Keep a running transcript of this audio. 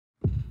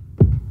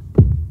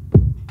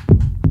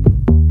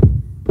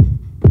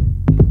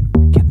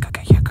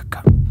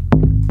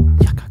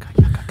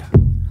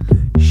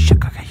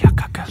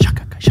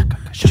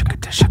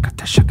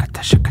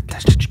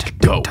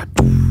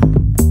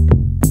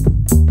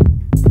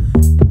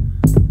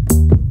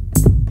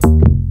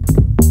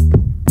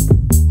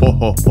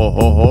ho, ho,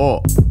 ho,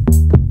 ho.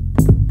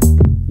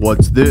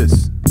 What's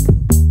this?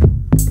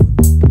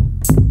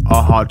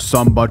 A hot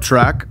samba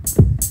track?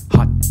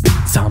 Hot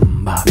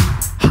samba,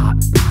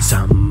 hot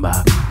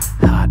samba,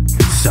 hot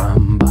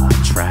samba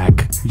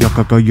track.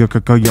 Yucca,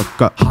 yucca,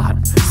 yucca.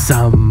 Hot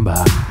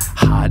samba,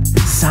 hot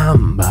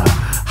samba,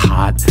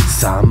 hot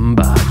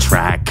samba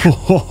track. Ho,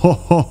 ho,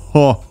 ho,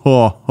 ho,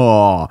 ho,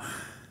 ho.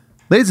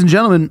 Ladies and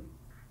gentlemen,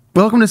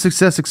 welcome to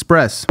Success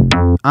Express.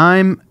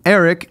 I'm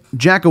Eric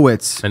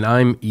Jackowitz. And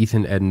I'm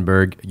Ethan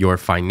Edinburgh, your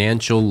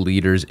financial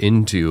leaders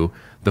into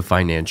the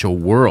financial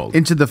world.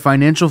 Into the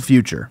financial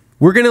future.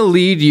 We're going to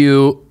lead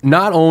you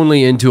not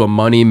only into a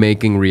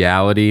money-making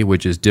reality,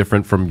 which is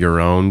different from your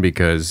own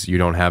because you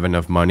don't have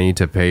enough money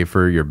to pay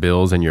for your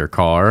bills and your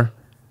car,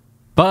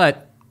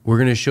 but we're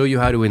going to show you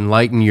how to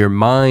enlighten your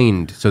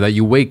mind so that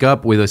you wake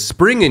up with a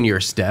spring in your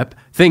step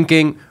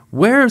thinking,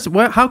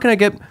 how can I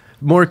get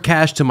more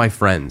cash to my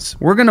friends?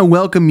 We're going to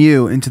welcome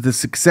you into the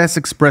Success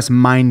Express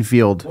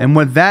minefield. And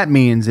what that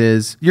means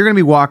is you're going to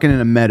be walking in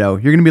a meadow.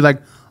 You're going to be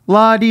like,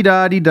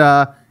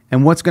 la-dee-da-dee-da.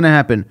 And what's going to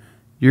happen?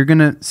 You're going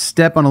to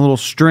step on a little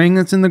string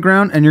that's in the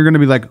ground, and you're going to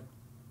be like,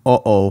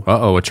 uh-oh.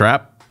 Uh-oh, a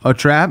trap? A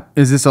trap?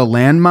 Is this a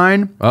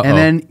landmine? Uh-oh. And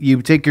then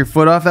you take your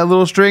foot off that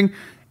little string,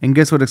 and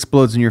guess what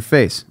explodes in your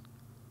face?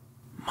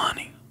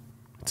 Money.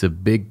 It's a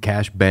big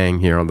cash bang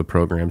here on the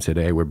program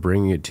today. We're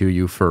bringing it to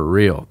you for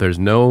real. There's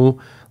no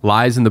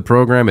lies in the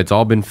program. It's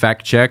all been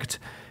fact-checked.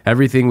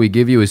 Everything we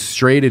give you is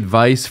straight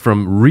advice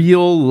from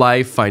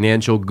real-life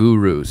financial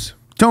gurus.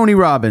 Tony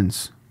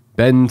Robbins.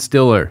 Ben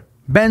Stiller.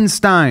 Ben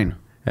Stein.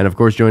 And, of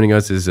course, joining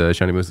us is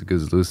Shani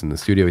Musakuzalus in the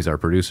studio. He's our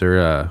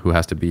producer who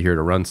has to be here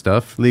to run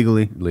stuff.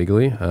 Legally.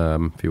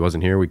 If he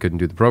wasn't here, we couldn't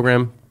do the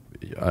program.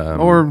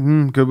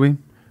 Could we?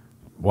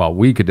 Well,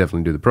 we could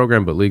definitely do the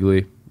program, but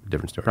legally,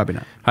 different story. Probably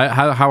not.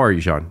 How are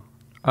you, Sean?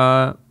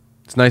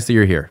 It's nice that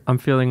you're here. I'm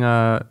feeling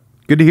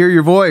Good to hear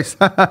your voice.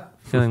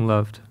 feeling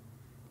loved.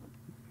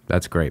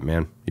 That's great,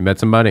 man. You met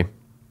somebody?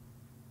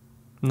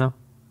 No.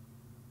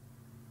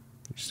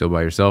 You're still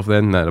by yourself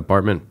then in that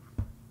apartment?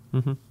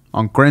 Mm-hmm.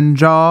 On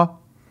Crenshaw.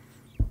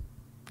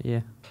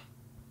 Yeah.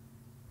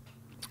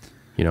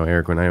 You know,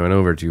 Eric, when I went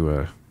over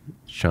to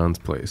Sean's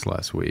place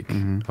last week,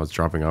 I was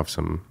dropping off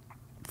some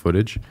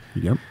footage.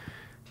 Yep.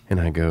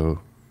 And I go,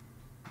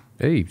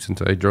 hey,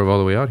 since I drove all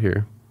the way out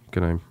here,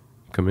 can I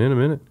come in a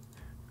minute?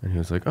 And he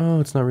was like,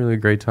 oh, it's not really a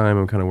great time.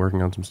 I'm kind of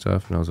working on some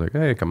stuff. And I was like,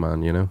 hey, come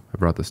on, I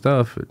brought the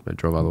stuff. I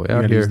drove all the way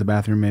out here. Use the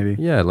bathroom, maybe.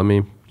 Yeah, let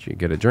me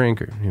get a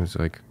drink. He was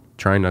like,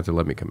 trying not to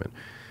let me come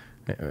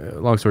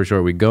in. Long story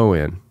short, we go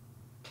in.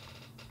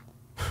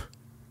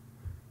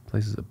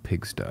 Place is a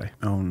pigsty.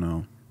 Oh,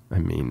 no. I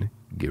mean,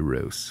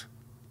 gross.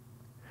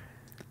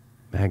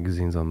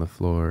 Magazines on the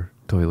floor,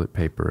 toilet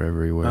paper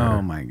everywhere.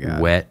 Oh, my God.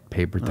 Wet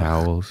paper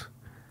towels,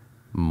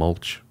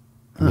 mulch.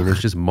 I mean,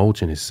 there's just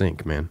mulch in his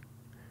sink, man.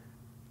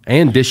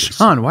 And dishes.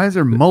 Sean, why is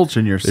there mulch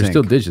in your sink? There's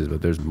still dishes,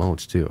 but there's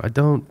mulch too.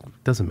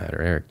 Doesn't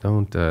matter, Eric.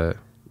 Don't,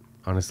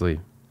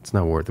 honestly, it's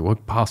not worth it.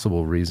 What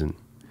possible reason?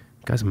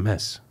 The guy's a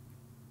mess.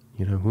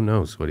 You know, who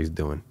knows what he's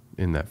doing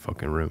in that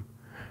fucking room.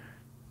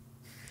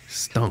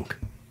 Stunk.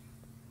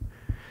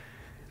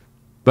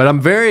 But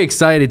I'm very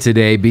excited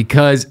today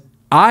because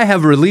I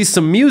have released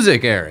some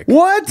music, Eric.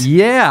 What?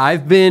 Yeah,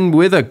 I've been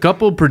with a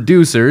couple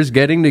producers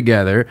getting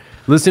together,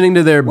 listening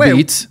to their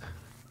beats,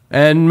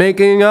 and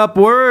making up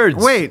words.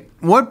 Wait,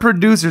 what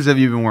producers have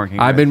you been working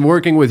with? I've been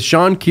working with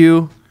Sean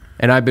Q,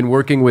 and I've been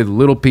working with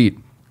Little Pete.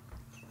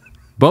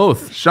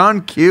 Both. Sean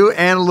Q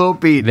and Lil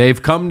Pete.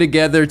 They've come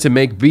together to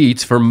make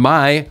beats for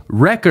my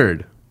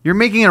record. You're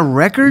making a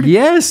record?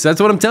 Yes, that's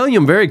what I'm telling you.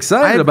 I'm very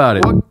excited about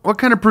it. What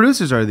kind of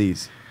producers are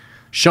these?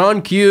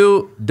 Sean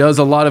Q does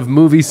a lot of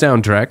movie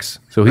soundtracks,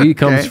 so he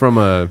comes from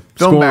a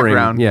Film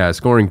background.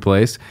 scoring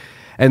place.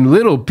 And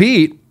Little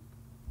Pete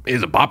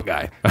is a pop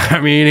guy. I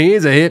mean,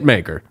 he's a hit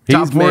maker.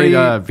 Top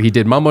 40. He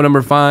did Mambo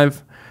Number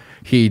 5.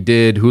 He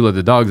did Hula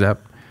the Dog's App.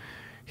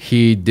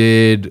 He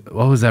did,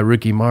 what was that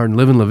Ricky Martin,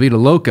 Livin' La Vida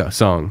Loca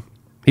song?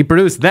 He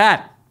produced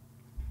that.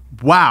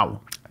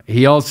 Wow.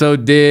 He also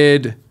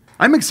did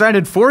I'm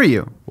excited for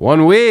you.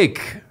 1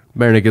 Week,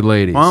 Bare Naked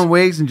Ladies. 1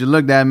 week since you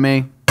looked at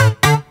me.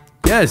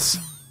 Yes.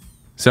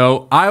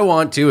 So I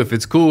want to, if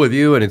it's cool with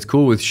you and it's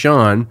cool with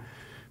Sean,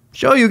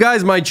 show you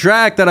guys my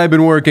track that I've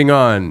been working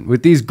on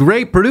with these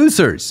great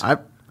producers.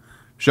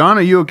 Sean,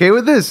 are you okay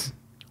with this?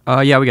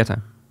 Yeah, we got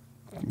time.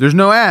 There's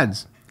no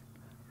ads.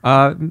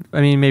 I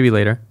mean, maybe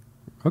later.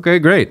 Okay,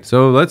 great.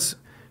 So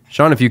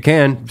Sean, if you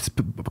can,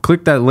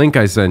 click that link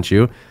I sent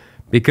you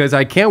because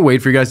I can't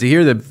wait for you guys to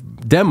hear the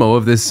demo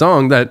of this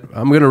song that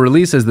I'm going to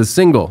release as the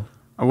single.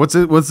 What's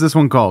this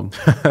one called?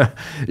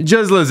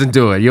 Just listen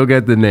to it. You'll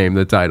get the name,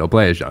 the title.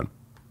 Play it, Sean.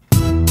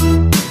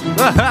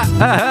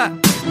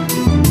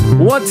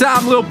 One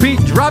time, Lil Pete.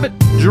 Drop it.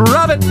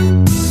 Drop it.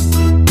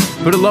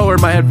 Put it lower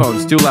in my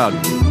headphones. Too loud.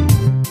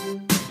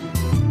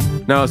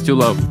 No, it's too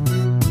low.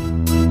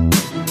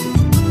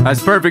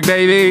 That's perfect,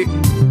 baby.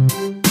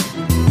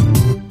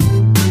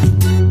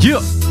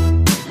 Yeah.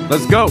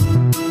 Let's go.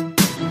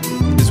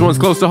 This one's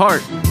close to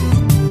heart.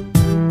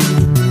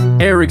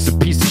 Eric's a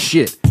piece of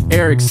shit.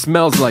 Eric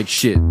smells like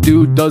shit.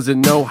 Dude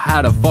doesn't know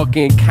how to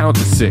fucking count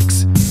to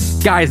 6.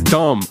 Guy's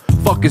dumb.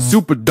 Fucking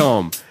super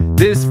dumb.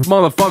 This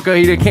motherfucker,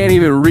 he can't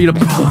even read a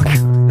book.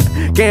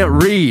 Can't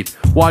read.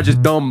 Watches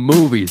dumb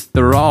movies.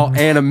 They're all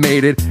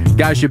animated.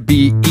 Guy should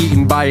be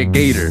eaten by a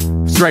gator.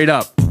 Straight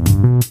up.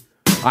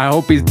 I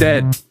hope he's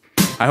dead.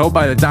 I hope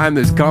by the time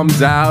this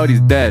comes out, he's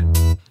dead.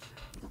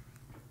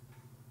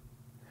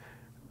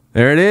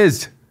 There it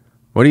is.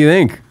 What do you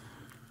think?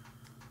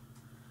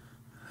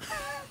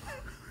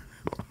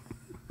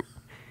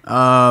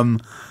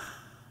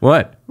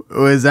 What?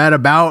 Was that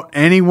about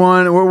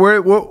anyone?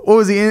 What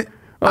was the?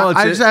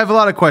 I just have a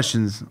lot of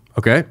questions.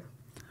 Okay.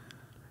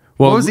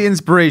 Well, What was the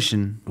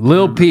inspiration?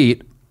 Lil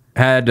Pete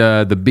had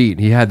the beat.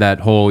 He had that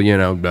whole, you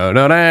know,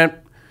 ba-da-da,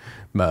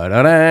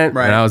 ba-da-da.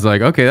 Right. And I was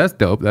like, okay, that's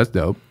dope. That's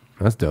dope.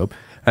 That's dope.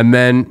 And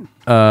then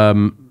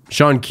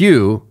Sean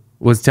Q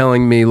was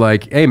telling me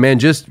like, hey man,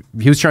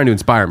 he was trying to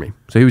inspire me.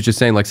 So he was just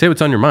saying like, say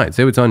what's on your mind.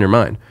 Say what's on your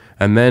mind.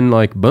 And then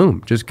like,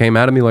 boom, just came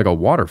out of me like a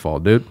waterfall,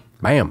 dude.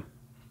 Bam.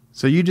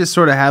 So you just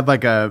sort of had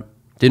like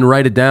Didn't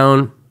write it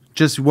down.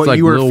 just what like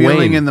you were Lil feeling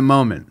Wayne. in the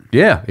moment.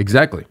 Yeah,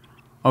 exactly.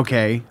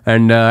 Okay.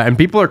 And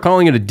people are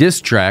calling it a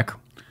diss track.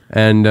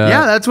 And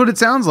Yeah, that's what it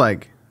sounds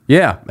like.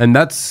 yeah, and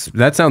that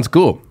sounds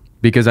cool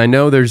because I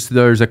know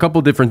there's a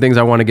couple different things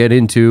I want to get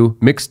into.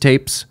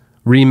 Mixtapes,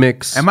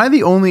 remix. Am I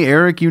the only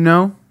Eric you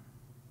know?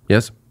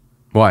 Yes.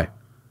 Why?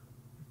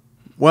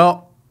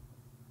 Well,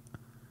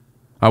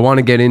 I want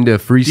to get into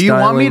freestyling. do you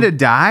want me to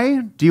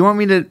die? Do you want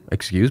me to?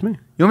 Excuse me?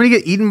 You want me to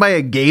get eaten by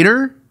a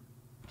gator?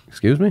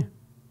 Excuse me?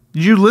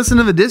 Did you listen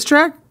to the diss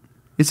track?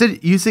 It said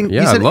you said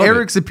Yeah, I love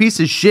Eric's a piece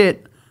of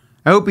shit.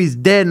 I hope he's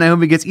dead, and I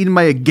hope he gets eaten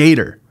by a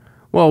gator.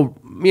 Well,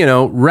 you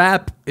know,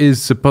 rap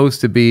is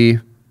supposed to be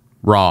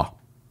raw.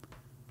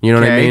 You know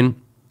what I Okay. mean?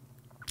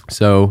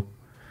 So,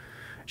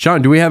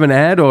 Sean, do we have an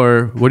ad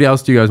or what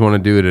else do you guys want to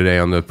do today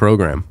on the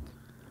program?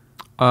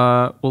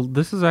 Well,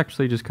 this is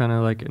actually just kind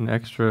of like an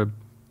extra.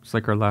 It's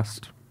like our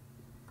last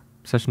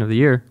session of the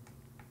year.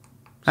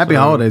 Happy So-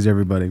 holidays,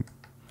 everybody.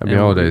 Happy And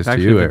holidays we've to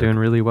actually you, been Eric. doing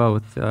really well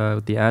with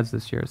the ads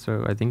this year.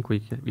 So I think we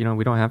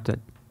don't have to.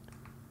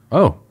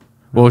 Oh.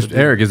 Well,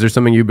 Eric, is there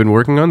something you've been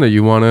working on that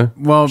you want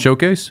to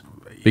showcase?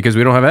 Because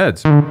we don't have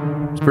ads.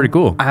 It's pretty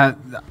cool. I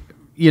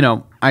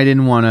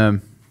didn't want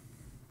to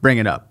bring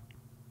it up.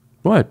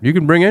 What? You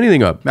can bring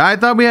anything up. I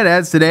thought we had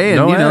ads today, and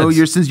No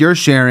ads. since you're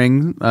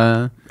sharing,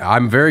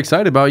 I'm very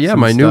excited about, Some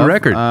my new stuff.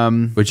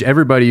 record, which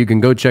everybody you can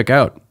go check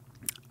out.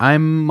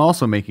 I'm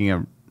also making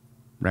a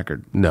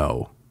record.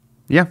 No.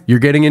 Yeah. You're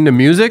getting into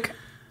music?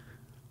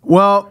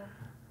 Well,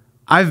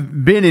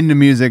 I've been into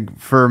music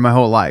for my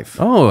whole life.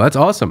 Oh, that's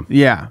awesome.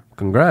 Yeah.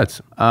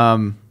 Congrats.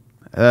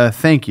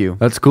 Thank you.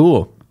 That's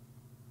cool.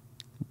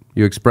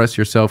 You express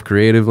yourself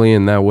creatively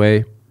in that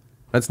way.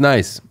 That's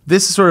nice.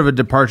 This is sort of a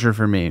departure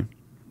for me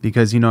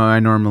because, I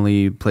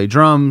normally play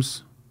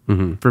drums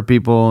for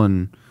people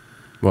and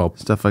Well,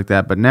 stuff like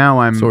that. But now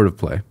I'm sort of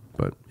play,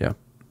 but yeah.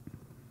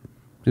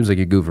 Seems like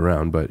you goof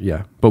around, but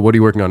yeah. But what are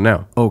you working on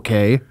now?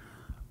 okay.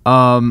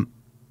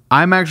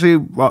 I'm actually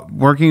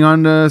working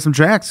on some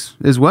tracks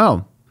as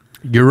well.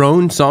 Your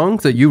own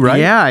songs that you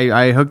write? Yeah,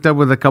 I hooked up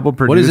with a couple What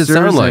producers. does it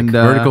sound like? And,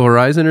 Vertical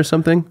Horizon or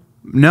something?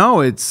 No,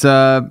 it's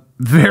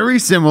very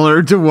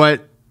similar to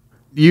what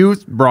you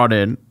brought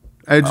in.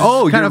 It's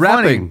Oh, kinda you're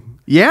funny. rapping.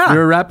 Yeah.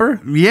 You're a rapper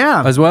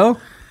Yeah. as well?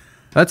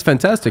 That's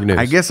fantastic news.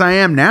 I guess I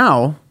am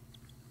now.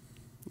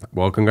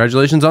 Well,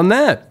 congratulations on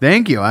that.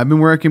 Thank you. I've been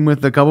working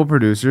with a couple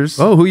producers.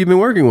 Oh, who you been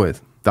working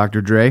with?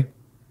 Dr. Dre.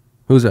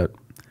 Who's that?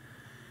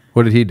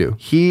 What did he do?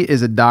 He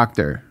is a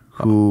doctor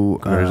who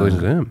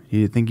Congratulations to him.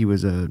 He think he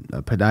was a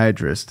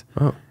podiatrist.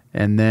 Oh.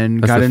 And then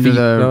That's got the into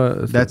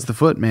feet, that's the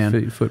foot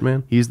man. Foot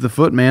man? He's the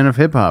foot man of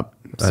hip hop.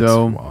 That's,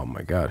 So oh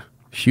my God.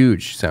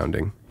 Huge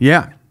sounding.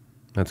 yeah,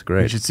 That's you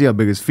great. should see how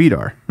big his feet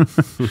are.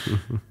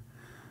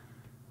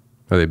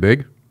 Are they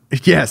big?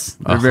 Yes,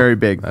 they're Oh, very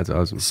big. That's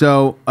awesome.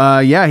 So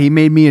yeah, he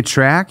made me a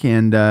track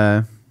and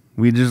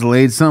we just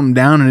laid something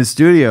down in his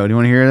studio. Do you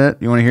want to hear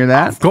that? You want to hear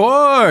that? Of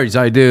course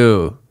I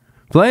do.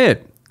 Play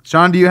it.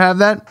 Sean, do you have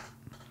that?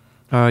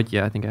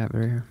 Yeah, I think I have it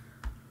right here.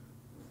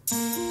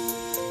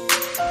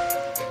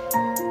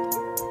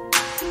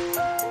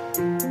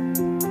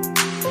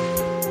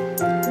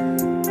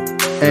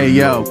 Hey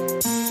yo,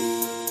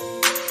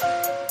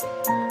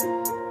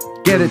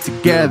 get it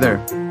together.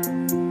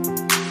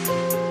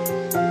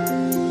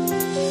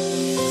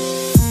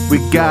 We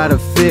gotta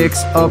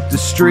fix up the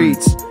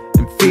streets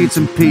and feed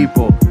some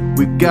people.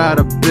 We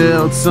gotta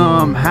build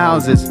some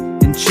houses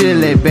in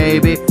Chile,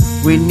 baby.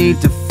 We need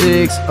to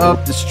fix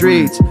up the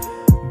streets,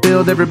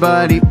 build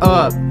everybody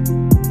up,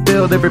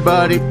 build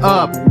everybody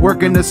up.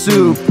 Work in the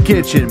soup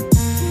kitchen.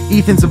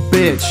 Ethan's a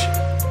bitch,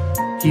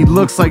 he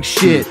looks like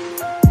shit.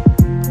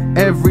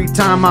 Every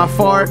time I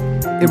fart,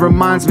 it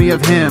reminds me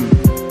of him.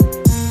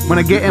 When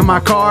I get in my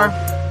car,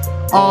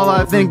 all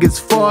I think is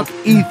fuck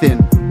Ethan.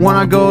 When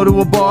I go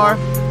to a bar,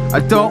 I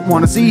don't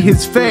want to see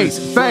his face.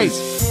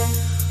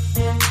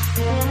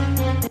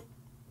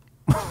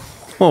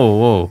 Oh,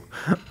 whoa.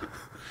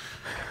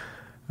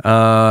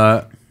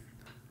 Well,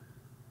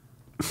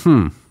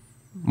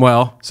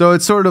 So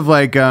it's sort of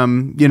like,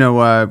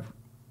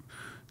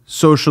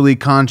 socially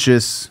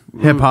conscious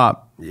hip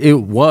hop.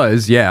 it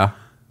was, yeah.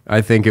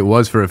 I think it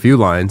was for a few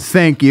lines.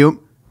 Thank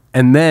you.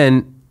 And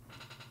then,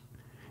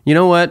 you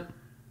know what?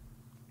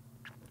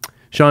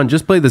 Sean,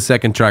 just play the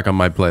second track on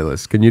my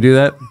playlist. Can you do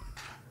that?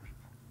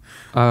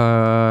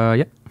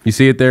 Yeah. You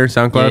see it there,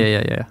 SoundCloud?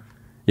 Yeah.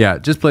 Yeah,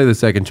 just play the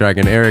second track.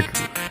 And Eric,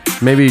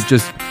 maybe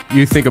just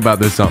you think about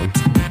this song.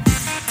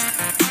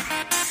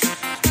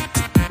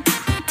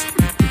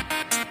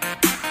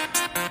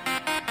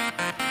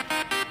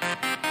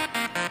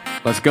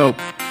 Let's go.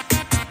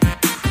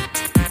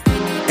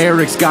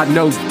 Eric's got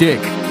no dick.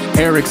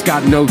 Eric's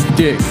got no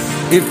dick.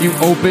 If you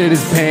open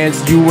his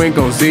pants, you ain't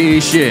gon' see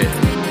shit.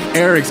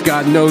 Eric's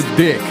got no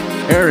dick.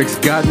 Eric's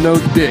got no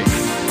dick.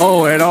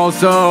 Oh, and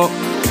also,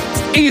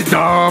 he's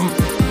dumb.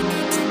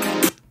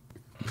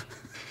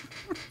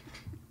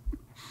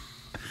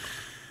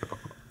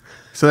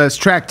 So that's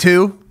track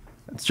 2.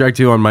 It's track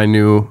 2 on my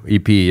new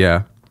EP,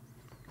 yeah.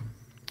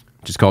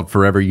 Which is called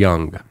Forever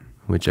Young,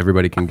 which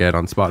everybody can get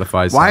on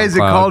Spotify. Why is it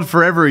SoundCloud. called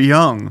Forever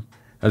Young?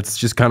 That's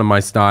just kind of my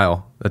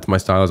style. That's my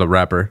style as a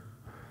rapper.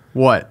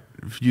 What?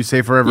 If you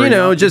say Forever You Young?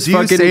 know, just do you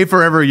fucking- say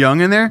Forever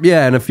Young in there?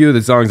 Yeah, and a few of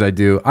the songs I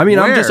do. I mean,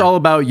 I'm just Where? all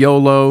about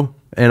YOLO,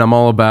 and I'm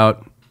all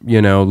about,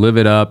 live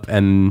it up,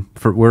 and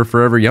we're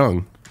forever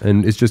young.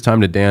 And it's just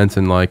time to dance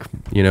and,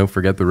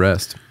 forget the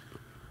rest.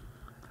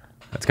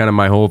 That's kind of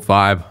my whole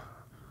vibe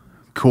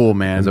Cool,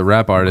 man. as a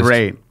rap artist.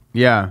 Great.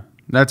 Yeah,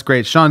 that's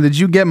great. Sean, did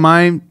you get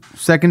my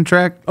second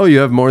track? Oh, you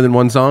have more than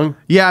one song?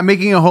 Yeah, I'm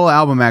making a whole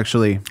album,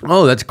 actually,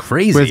 Oh, that's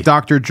crazy. with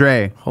Dr.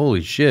 Dre.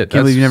 Holy shit.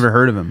 Can't believe you never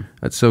heard of him.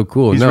 That's so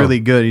cool. He's No. really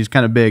good. He's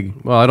kind of big.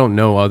 Well, I don't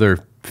know other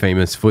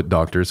famous foot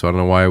doctors, so I don't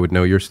know why I would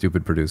know your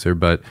stupid producer,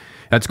 but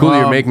that's cool that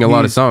Well, you're making a lot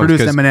of he's songs.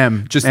 produced 'cause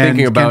Eminem just and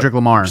thinking about Kendrick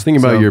Lamar, Just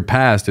thinking about so- your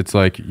past, it's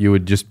like you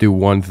would just do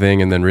one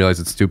thing and then realize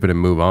it's stupid and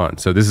move on.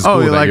 So this is Oh,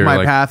 cool you that like you're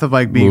my path of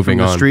being moving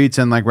from the on. streets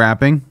and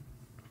rapping?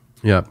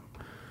 Yeah.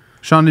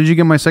 Sean, did you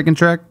get my second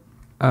track?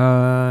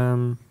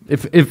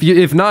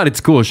 If not, it's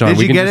cool, Sean. Did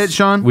We you can get just- it,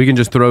 Sean? We can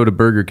just throw to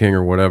Burger King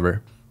or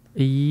whatever.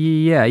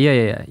 Yeah.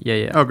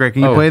 Oh, great.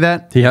 Can you play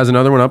that? He has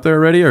another one up there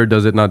already, or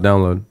does it not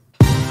download?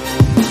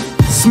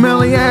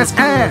 Smelly ass.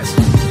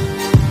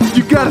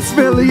 You got a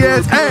smelly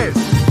ass.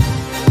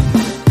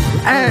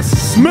 Ass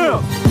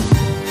smell.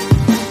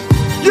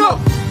 Yo.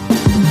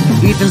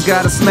 Ethan's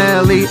got a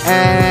smelly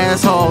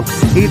asshole.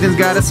 Ethan's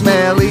got a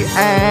smelly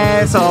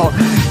asshole.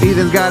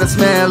 Ethan's got a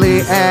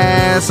smelly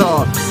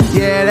asshole.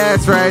 Yeah,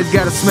 that's right. He's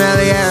got a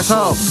smelly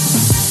asshole.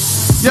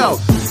 Yo,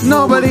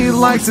 nobody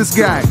likes this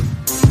guy.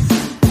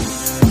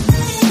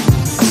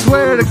 I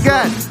swear to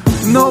God,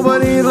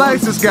 nobody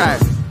likes this guy.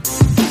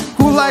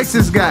 Who likes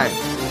this guy?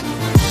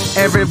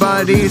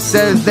 Everybody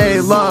says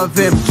they love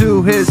him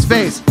to his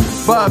face,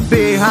 but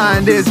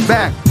behind his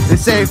back, they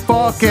say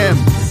fuck him.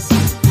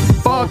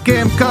 Fuck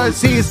him, cause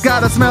he's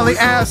got a smelly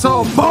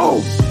asshole.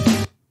 Boom!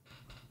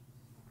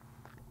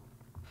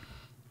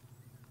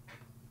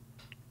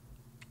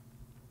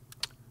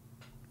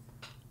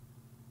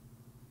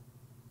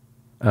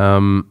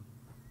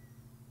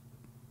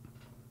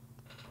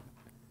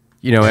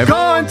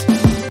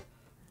 Cunt!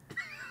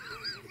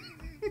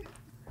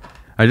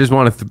 I just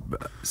want to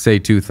say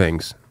two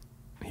things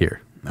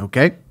here.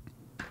 Okay.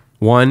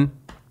 One,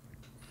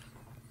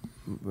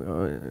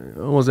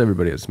 almost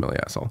everybody has a smelly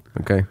asshole.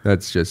 Okay,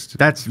 that's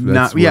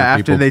Not, where yeah,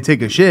 after people- they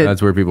take a shit.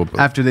 That's where people.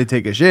 After they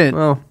take a shit.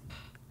 Well,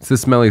 it's the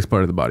smelliest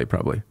part of the body,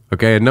 probably.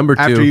 Okay, and number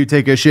two. After you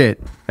take a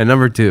shit. And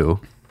number two.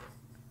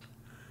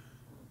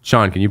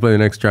 Sean, can you play the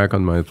next track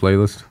on my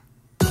playlist?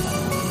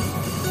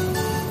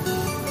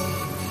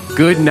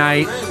 Good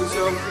night.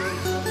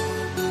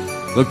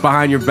 Look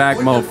behind your back,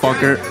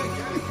 motherfucker.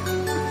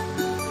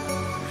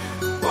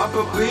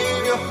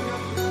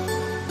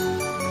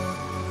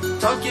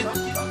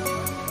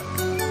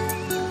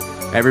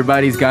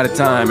 Everybody's got a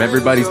time.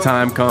 Everybody's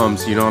time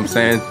comes. You know what I'm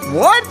saying?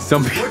 What?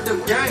 Some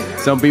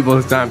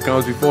people's time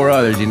comes before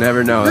others. You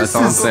never know. This That's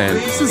all I'm is- saying.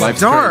 this is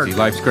Life's dark. crazy.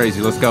 Life's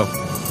crazy. Let's go.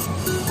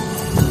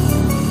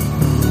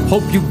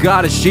 Hope you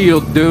got a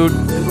shield, dude.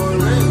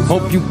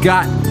 Hope you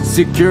got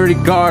security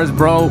guards,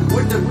 bro.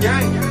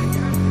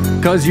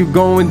 Cause you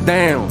going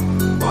down.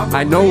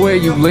 I know where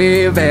you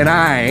live and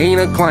I ain't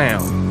a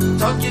clown.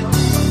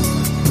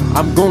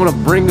 I'm gonna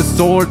bring the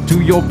sword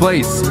to your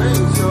place.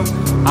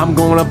 I'm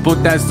gonna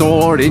put that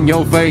sword in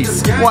your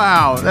face.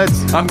 Wow,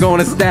 that's... I'm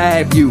gonna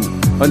stab you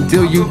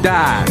until you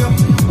die.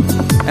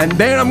 And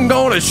then I'm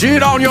gonna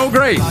shit on your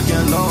grave.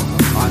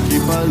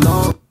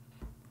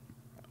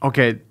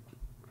 Okay.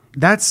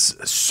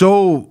 That's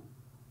so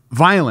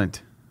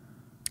violent.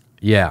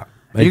 Yeah.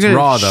 You're It's gonna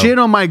raw though. shit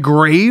on my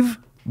grave?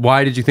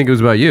 Why did you think it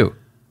was about you?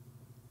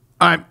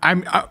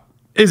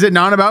 Is it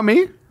not about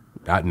me?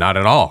 Not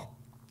at all.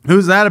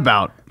 Who's that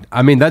about?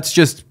 I mean, that's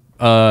just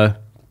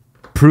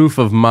proof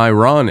of my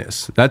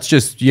rawness. That's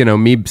just,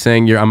 me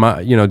saying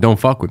don't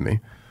fuck with me.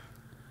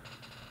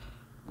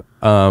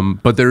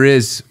 But there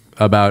is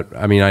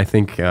I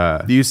think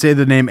Do you say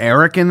the name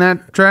Eric in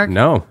that track?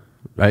 no.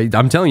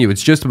 I'm telling you,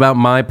 it's just about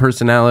my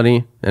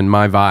personality and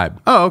my vibe.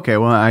 Oh, okay.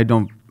 Well,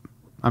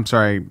 I'm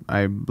sorry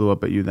I blew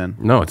up at you then.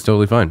 No, it's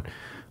totally fine.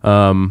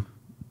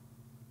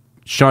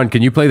 Sean,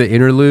 can you play the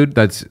interlude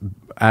that's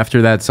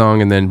after that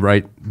song and then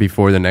right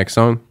before the next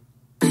song?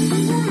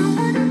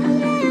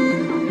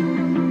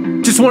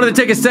 Just wanted to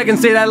take a second and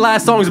say that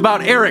last song is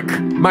about Eric,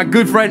 my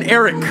good friend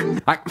Eric.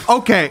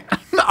 Okay.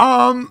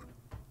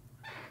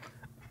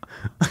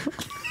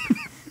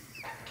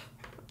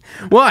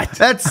 What?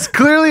 That's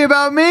clearly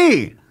about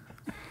me.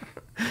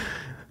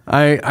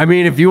 I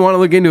mean, if you want to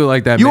look into it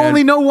like that, You man,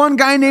 only know one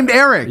guy named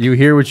Eric. you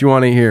hear what you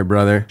want to hear,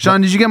 brother.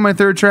 Sean, did you get my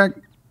third track?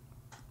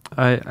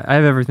 I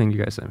have everything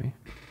you guys sent me.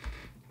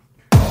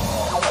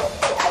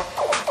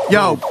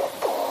 Yo.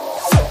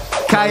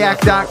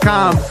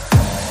 Kayak.com.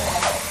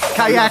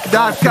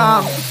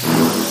 Kayak.com.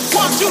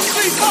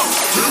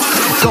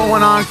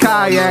 Going on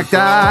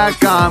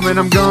kayak.com and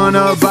I'm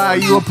gonna buy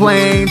you a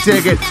plane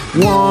ticket.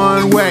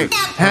 One way to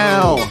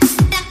hell.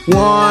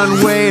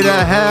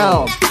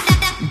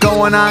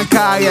 Going on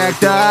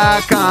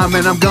kayak.com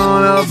and I'm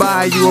gonna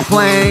buy you a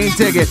plane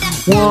ticket.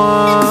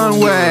 One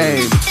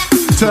way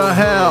to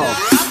hell.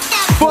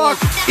 Fuck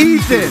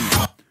Ethan.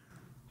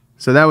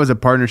 So that was a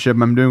partnership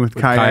I'm doing with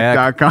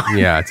kayak.com.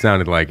 Yeah, it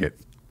sounded like it.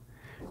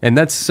 And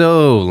that's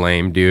so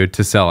lame, dude,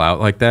 to sell out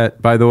like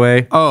that, by the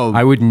way. Oh.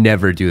 I would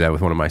never do that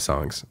with one of my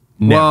songs.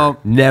 Never. Well,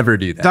 never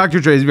do that. Dr.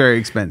 Dre is very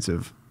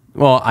expensive.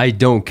 Well, I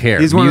don't care.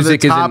 He's one Music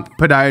of the top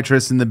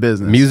podiatrists in the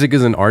business. Music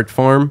is an art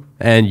form,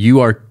 and you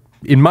are,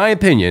 in my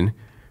opinion,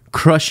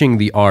 crushing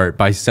the art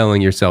by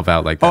selling yourself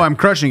out like that. Oh, I'm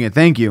crushing it.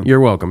 Thank you. You're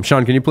welcome.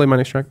 Sean, can you play my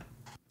next track?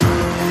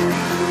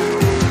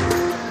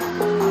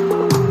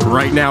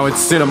 Right now at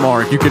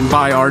Cinemark, you can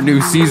buy our new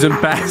season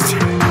pass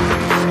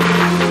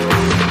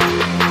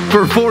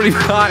for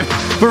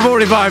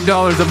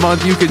 $45 a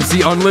month. You can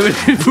see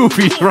unlimited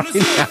movies right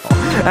now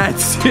at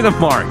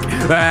Cinemark.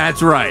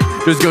 That's right.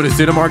 Just go to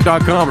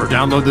Cinemark.com or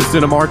download the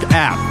Cinemark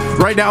app.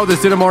 Right now with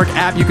the Cinemark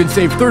app, you can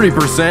save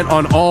 30%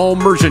 on all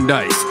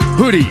merchandise,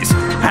 hoodies,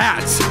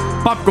 hats,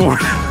 popcorn,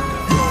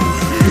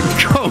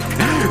 Coke,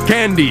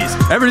 candies,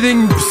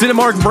 everything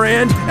Cinemark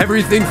brand,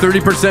 everything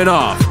 30%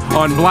 off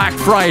on Black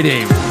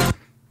Friday.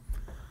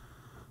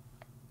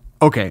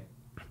 Okay.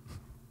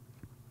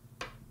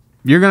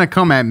 You're going to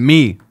come at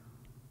me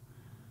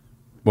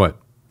What?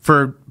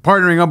 for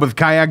partnering up with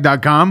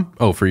kayak.com.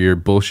 Oh, for your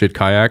bullshit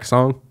kayak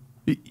song?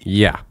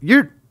 Yeah.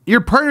 You're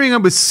partnering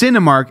up with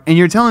Cinemark and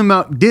you're telling them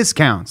about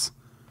discounts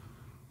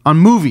on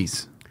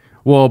movies.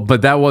 Well,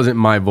 but that wasn't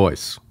my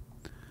voice.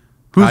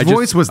 Whose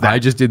voice was that? I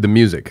just did the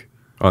music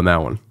on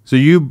that one. So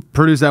you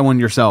produced that one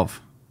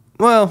yourself.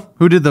 Well,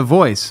 Who did the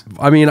voice?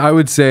 I mean, I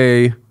would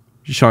say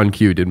Sean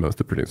Q did most of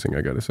the producing,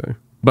 I gotta say.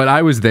 But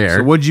I was there.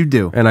 So what'd you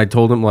do? And I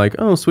told him, like,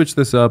 oh, switch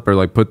this up or,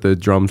 like, put the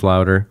drums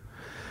louder.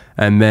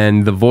 And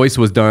then the voice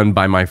was done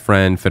by my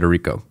friend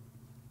Federico.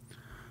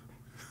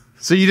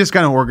 So you just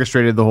kind of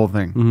orchestrated the whole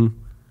thing. Mm-hmm.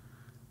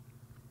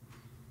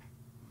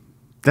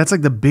 That's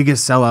like the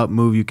biggest sellout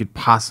move you could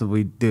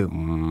possibly do.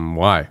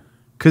 Why?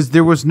 Because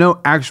there was no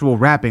actual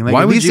rapping. Like,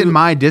 Why at would least you- in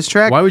my diss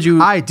track, why would you-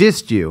 I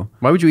dissed you.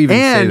 Why would you even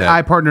say and that?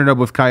 I partnered up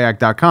with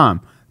kayak.com.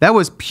 That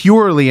was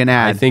purely an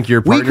ad. I think your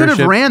We could have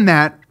partnership- ran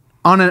that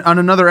on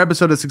another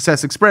episode of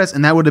Success Express,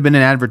 and that would have been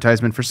an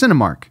advertisement for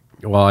Cinemark.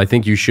 Well, I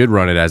think you should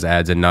run it as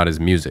ads and not as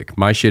music.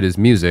 My shit is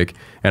music,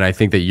 and I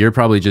think that you're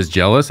probably just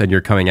jealous and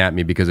you're coming at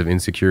me because of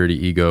insecurity,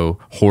 ego,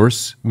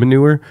 horse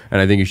manure. And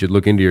I think you should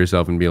look into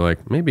yourself and be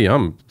like, maybe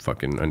I'm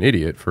fucking an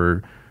idiot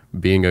for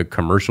being a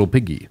commercial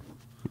piggy.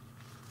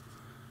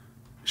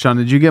 Sean,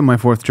 did you get my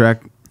fourth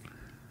track?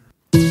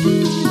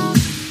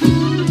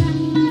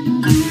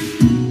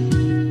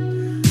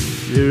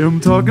 Yeah, I'm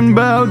talking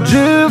about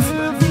Jeff.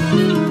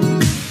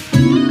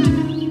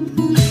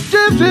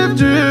 Jeff, Jeff,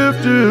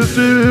 Jeff, Jeff,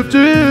 Jeff,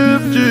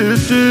 Jeff,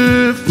 Jeff,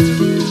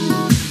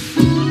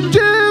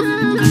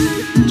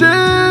 Jeff,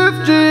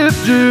 Jeff,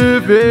 Jeff,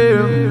 Jeff,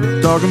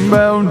 yeah. Talking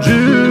about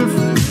Jeff.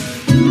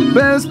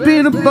 Best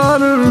peanut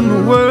butter in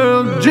the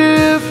world,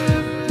 Jeff.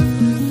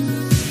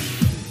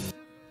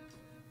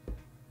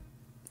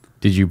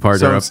 Did you partner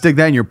So up? stick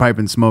that in your pipe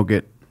and smoke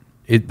it.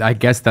 I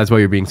guess that's why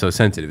you're being so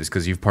sensitive, is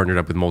because you've partnered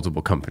up with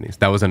multiple companies.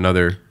 That was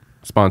another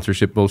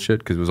sponsorship bullshit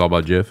because it was all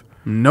about Jif.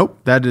 Nope,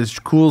 that is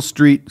cool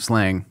street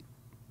slang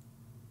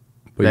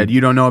But that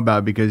you don't know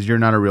about because you're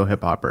not a real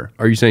hip hopper.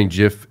 Are you saying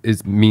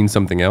Jif means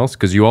something else?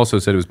 Because you also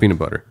said it was peanut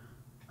butter.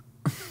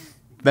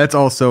 That's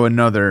also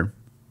another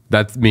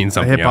That means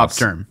something hip hop else.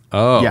 term.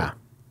 Oh. Yeah.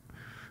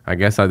 I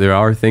guess there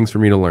are things for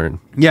me to learn.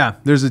 Yeah,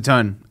 there's a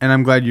ton. And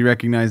I'm glad you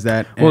recognize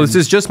that. Well, And this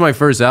is just my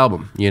first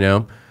album, you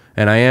know?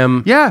 And I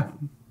am, yeah.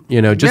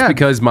 just Yeah.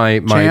 because my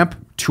Champ.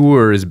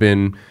 tour has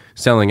been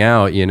selling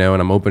out, and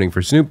I'm opening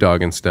for Snoop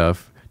Dogg and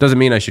stuff, doesn't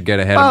mean I should get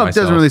ahead of Oh, it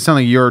myself. doesn't really sound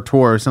like your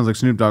tour. It sounds like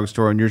Snoop Dogg's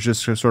tour, and you're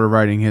just sort of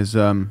riding his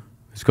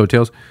His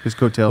coattails?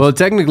 coattails. Well,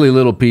 technically,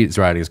 Little Pete's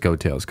riding his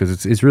coattails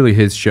because it's really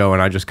his show,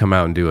 and I just come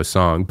out and do a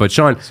song. But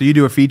Sean, so you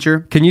do a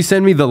feature? can you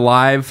send me the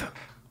live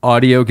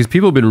audio? Because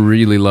people have been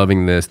really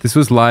loving this. This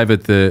was live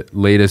at the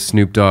latest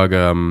Snoop Dogg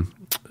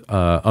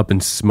Up in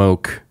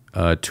Smoke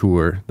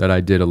tour that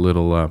I did a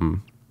little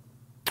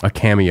a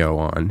cameo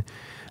on.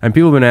 And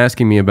people have been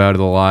asking me about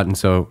it a lot, and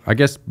so I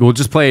guess we'll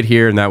just play it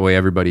here, and that way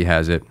everybody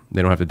has it.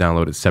 They don't have to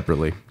download it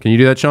separately. Can you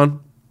do that,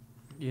 Sean?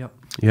 Yep.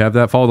 You have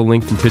that? Follow the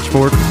link from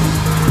Pitchfork.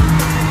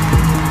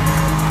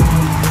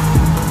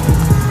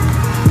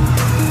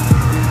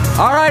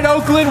 All right,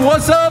 Oakland,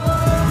 what's up?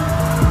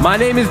 My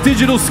name is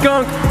Digital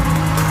Skunk,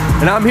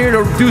 and I'm here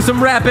to do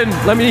some rapping.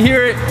 Let me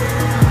hear it.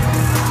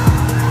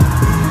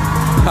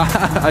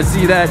 I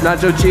see that,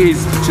 nacho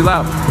cheese. Chill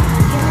out.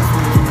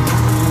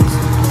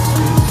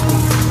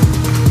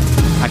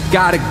 I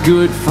got a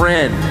good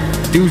friend.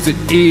 Dude's an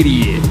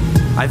idiot.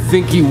 I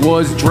think he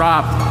was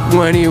dropped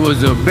when he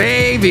was a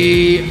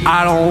baby.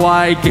 I don't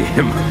like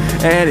him,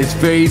 and his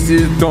face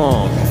is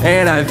gone.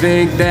 And I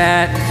think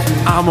that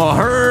I'ma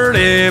hurt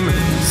him.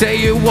 Say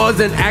it was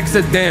an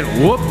accident.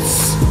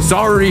 Whoops.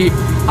 Sorry.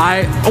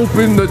 I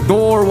opened the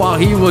door while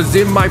he was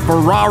in my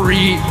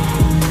Ferrari,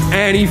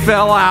 and he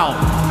fell out.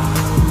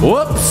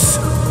 Whoops.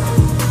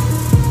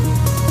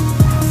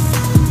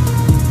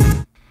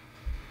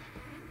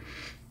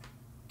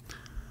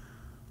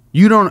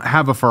 You don't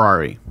have a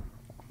Ferrari.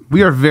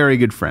 We are very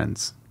good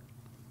friends.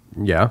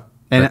 Yeah.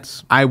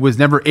 And I was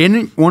never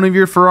in one of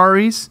your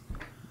Ferraris,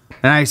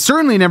 and I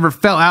certainly never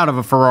fell out of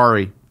a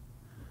Ferrari.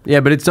 Yeah,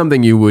 but it's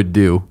something you would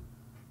do.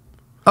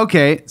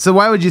 Okay, so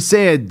why would you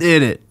say I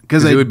did it?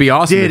 Because It would be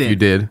awesome if you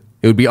did.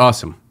 It would be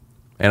awesome.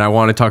 And I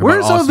want to talk about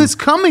Where's awesome. all this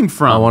coming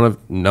from? I want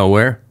to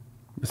nowhere.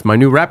 It's my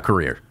new rap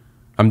career.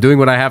 I'm doing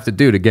what I have to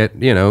do to get,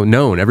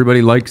 known.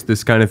 Everybody likes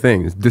this kind of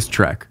thing. It's diss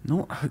track.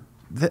 No,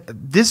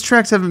 diss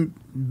tracks haven't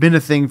been a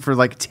thing for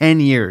like 10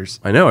 years.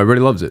 I know.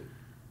 Everybody loves it.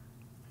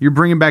 You're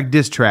bringing back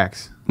diss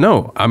tracks.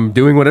 No, I'm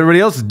doing what everybody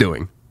else is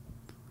doing.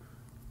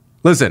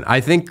 Listen,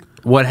 I think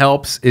what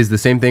helps is the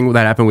same thing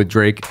that happened with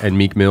Drake and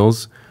Meek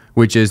Mills,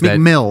 which is Meek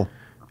Mill.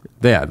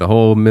 Yeah, the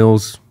whole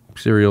Mills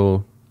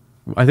cereal.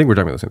 I think we're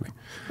talking about the same thing.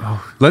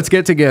 Oh. Let's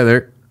get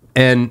together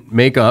and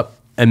make up,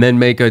 and then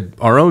make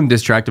our own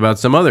diss track about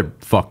some other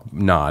fuck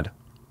nod.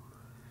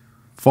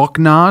 Fuck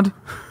nod?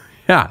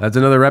 Yeah, that's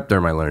another rap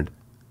term I learned.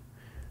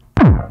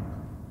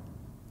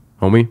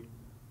 Homie.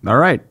 All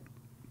right.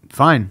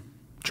 Fine.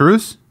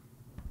 Truce?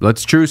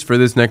 Let's truce for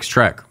this next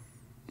track.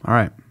 All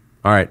right.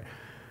 All right.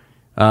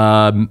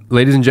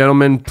 Ladies and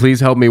gentlemen, please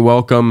help me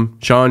welcome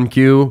Sean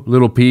Q,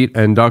 Little Pete,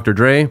 and Dr.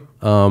 Dre.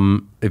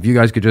 If you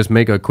guys could just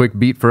make a quick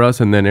beat for us,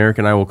 and then Eric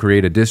and I will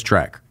create a diss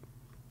track.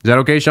 Is that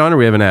okay, Sean, or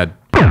we have an ad?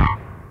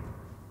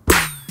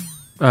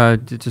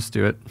 Just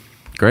do it.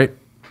 Great.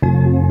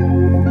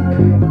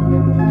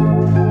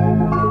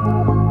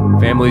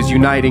 Families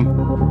uniting.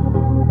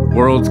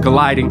 Worlds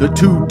colliding. The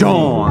two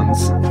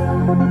dawns.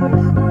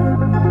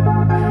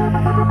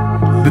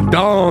 The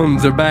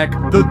Dawns are back.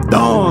 The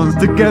dawns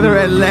together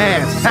at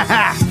last.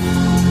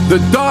 The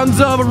Dawns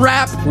of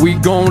rap, we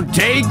gon'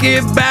 take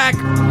it back.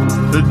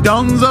 The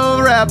dawns of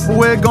rap,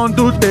 we're going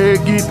to take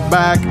it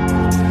back.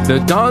 The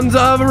Dawns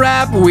of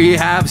rap, we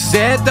have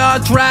set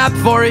a trap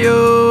for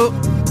you.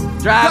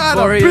 Trap Got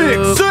for a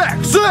you.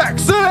 big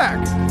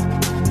sack.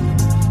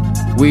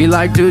 We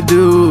like to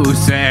do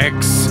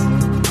sex,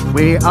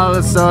 We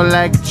also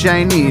like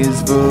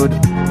Chinese food.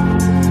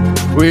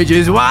 which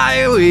is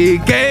why we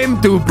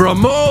came to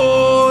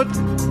promote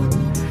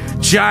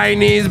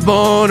Chinese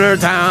Boner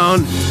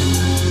Town.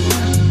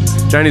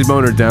 Chinese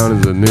Boner Town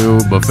is a new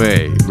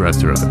buffet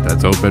restaurant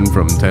that's open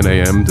from 10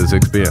 a.m. to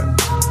 6 p.m.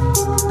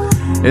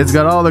 It's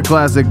got all the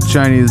classic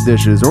Chinese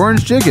dishes.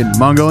 Orange chicken,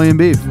 Mongolian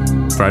beef,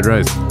 Fried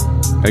rice,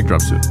 egg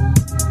drop soup.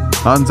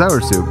 hot and sour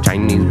soup.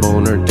 Chinese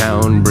Boner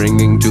Town,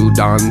 bringing two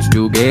dons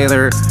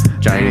together.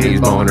 Chinese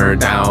Boner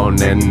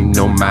Town, and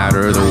no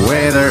matter the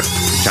weather.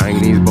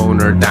 Chinese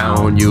Boner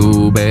Town,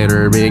 you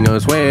better bring a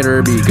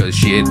sweater because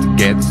shit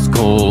gets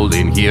cold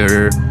in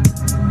here.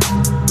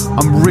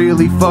 I'm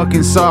really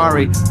fucking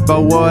sorry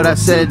about what I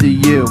said to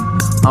you.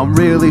 I'm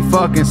really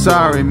fucking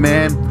sorry,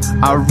 man.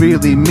 I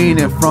really mean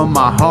it from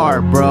my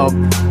heart, bro.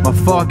 My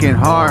fucking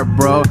heart,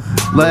 bro.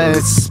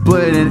 Let's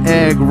split an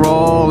egg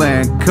roll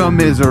and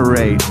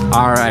commiserate.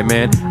 Alright,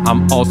 man,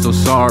 I'm also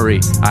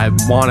sorry. I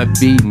wanna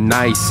be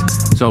nice.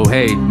 So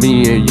hey,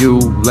 me and you,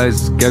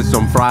 let's get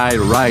some fried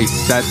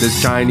rice at this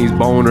Chinese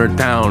Boner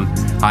Town.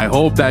 I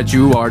hope that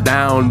you are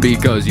down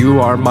because you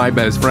are my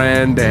best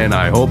friend, and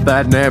I hope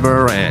that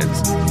never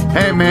ends.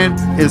 Hey man,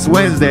 it's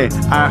Wednesday.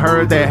 I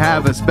heard they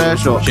have a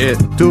special. Shit.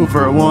 2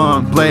 for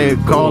 1, play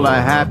call a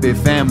happy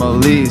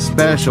family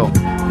special.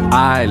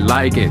 I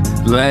like it.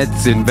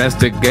 Let's invest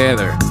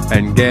together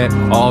and get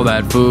all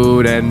that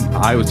food. And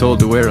I was told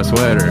to wear a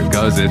sweater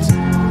because it's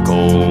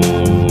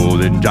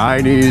cold in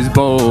Chinese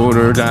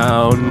Boner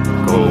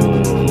Town.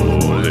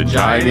 Cold in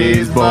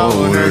Chinese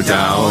Boner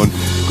Town.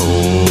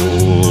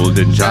 Cold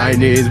in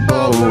Chinese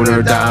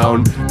Boner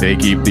Town. They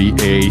keep the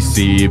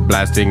AC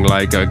blasting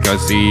like a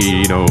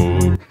casino.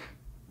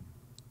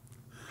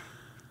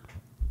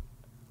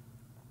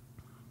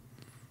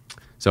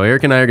 So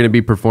Eric and I are going to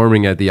be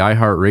performing at the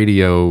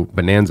iHeartRadio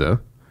Bonanza,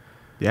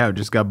 Yeah, we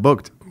just got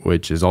booked.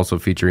 which is also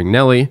featuring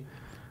Nelly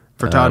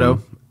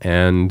Furtado.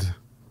 and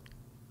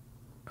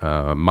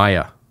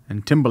Maya.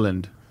 And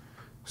Timbaland.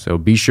 So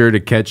be sure to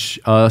catch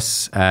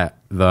us at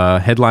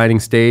the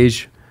headlining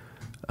stage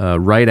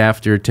right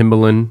after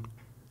Timbaland,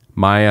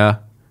 Maya,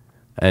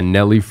 and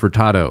Nelly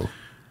Furtado.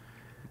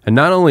 And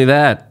not only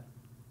that,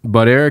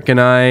 but Eric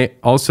and I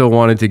also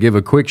wanted to give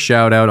a quick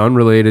shout out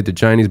unrelated to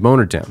Chinese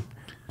Boner Town,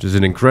 which is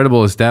an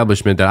incredible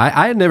establishment that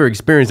I had never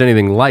experienced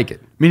anything like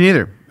it. Me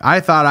neither. I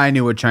thought I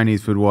knew what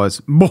Chinese food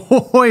was.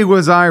 Boy,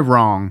 was I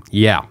wrong.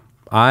 Yeah.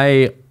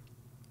 I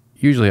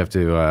usually have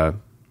to,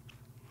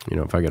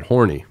 if I get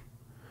horny,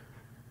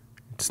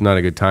 it's not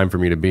a good time for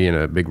me to be in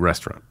a big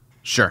restaurant.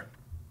 Sure.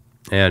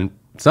 And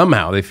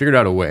somehow they figured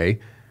out a way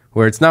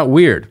where it's not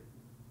weird.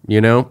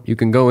 You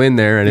can go in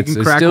there and you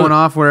can crack still, one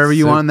off wherever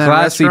you want in that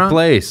classy restaurant.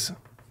 Place.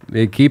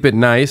 They keep it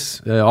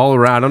nice all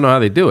around. I don't know how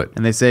they do it.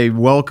 And they say,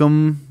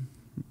 welcome.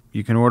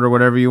 You can order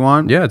whatever you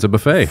want. Yeah, it's a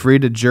buffet. Free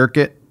to jerk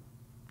it.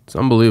 It's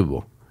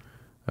unbelievable.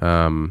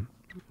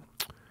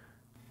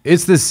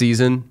 It's the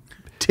season.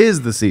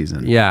 'Tis the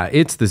season. Yeah,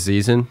 it's the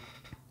season.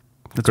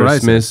 That's what I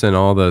said. Christmas and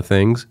all the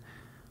things.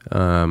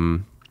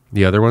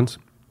 The other ones.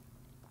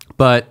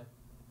 But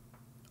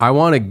I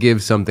want to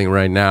give something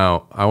right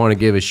now. I want to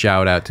give a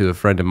shout out to a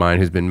friend of mine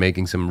who's been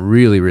making some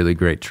really, really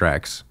great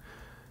tracks.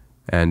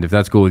 And if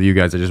that's cool with you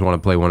guys, I just want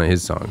to play one of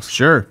his songs.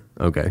 Sure.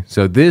 Okay.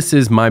 So this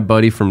is my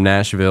buddy from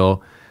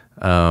Nashville.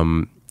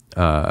 What's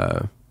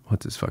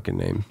his fucking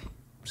name?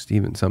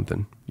 Steven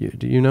something.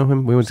 Do you know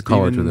him? We went to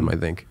college with him, I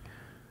think.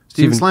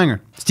 Steven Slanger.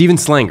 Steven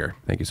Slanger.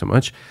 Thank you so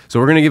much. So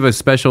we're going to give a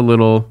special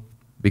little,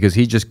 because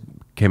he just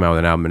came out with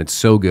an album and it's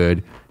so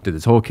good. Did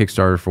this whole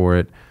Kickstarter for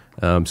it.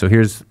 So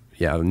here's,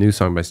 the new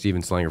song by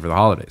Steven Slanger for the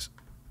holidays.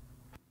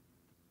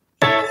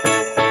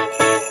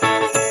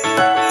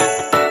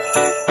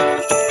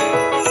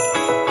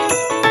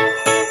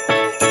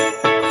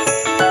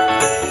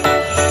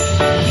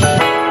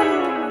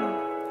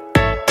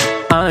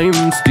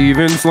 I'm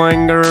Steven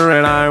Slanger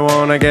and I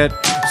want to get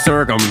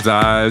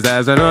circumcised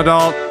as an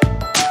adult.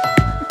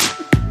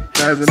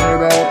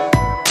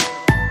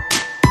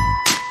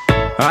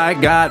 I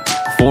got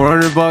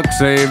 $400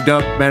 saved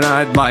up and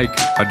I'd like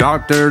a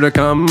doctor to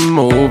come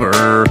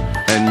over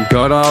and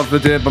cut off the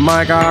tip of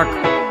my cock.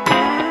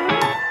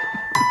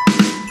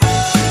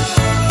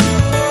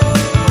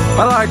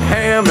 I like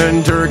ham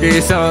and turkey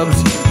subs.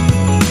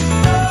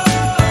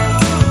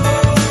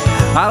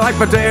 I like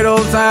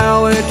potato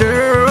salad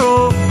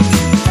too.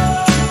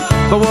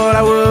 But what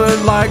I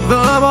would like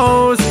the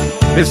most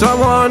is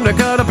someone to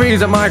cut a piece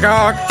of my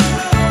cock.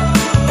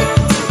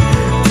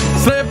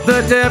 Slip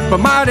the tip of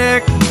my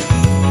dick.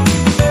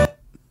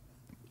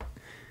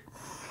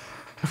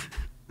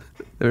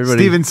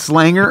 Steven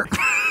Slanger.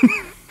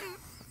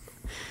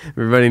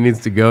 Everybody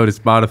needs to go to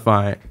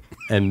Spotify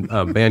and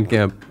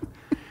Bandcamp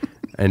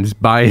and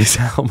just buy his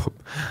album.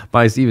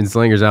 Buy Steven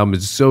Slanger's album.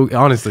 It's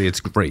honestly, it's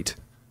great.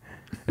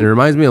 And it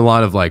reminds me a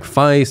lot of like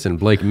Feist and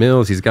Blake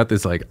Mills. He's got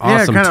this like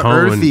awesome tone.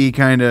 Earthy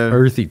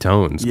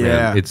tones,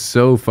 man. It's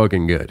so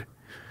fucking good.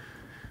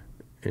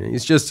 And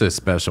he's just a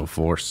special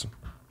force.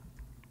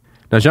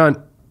 Now,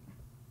 Sean,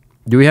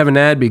 do we have an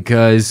ad?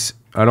 Because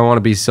I don't want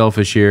to be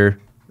selfish here.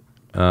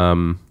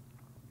 I'm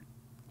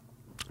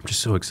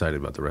just so excited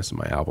about the rest of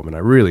my album, and I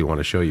really want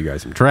to show you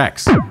guys some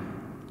tracks.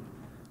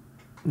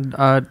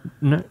 No,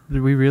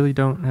 we really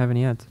don't have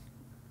any ads.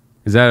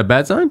 Is that a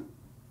bad sign?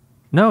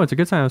 No, it's a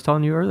good sign. I was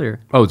telling you earlier.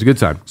 Oh, it's a good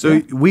sign.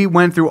 So we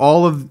went through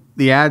all of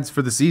the ads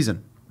for the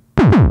season.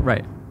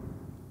 Right.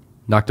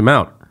 Knocked them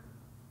out.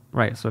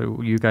 Right.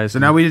 So you guys. So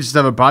now we just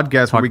have a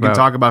podcast where we can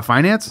talk about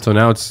finance. So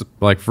now it's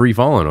like free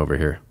falling over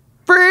here.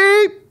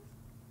 Free.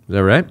 Is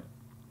that right?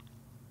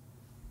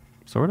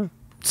 Sort of.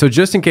 So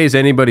just in case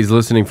anybody's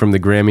listening from the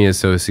Grammy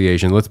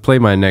Association, let's play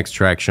my next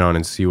track, Sean,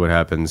 and see what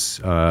happens.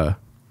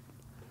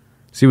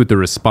 See what the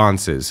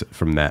response is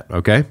from that,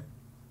 okay?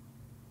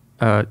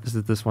 Is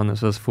it this one that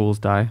says Fools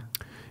Die?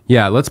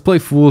 Yeah, let's play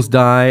Fools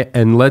Die,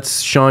 and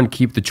let's, Sean,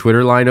 keep the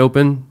Twitter line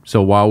open,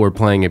 so while we're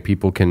playing it,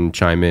 people can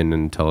chime in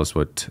and tell us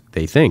what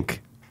they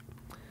think.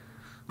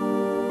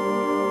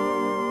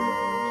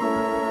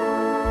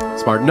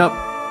 Smarten up.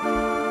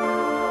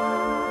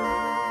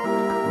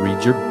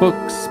 Read your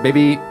books,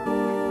 baby.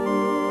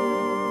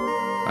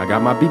 I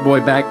got my B-boy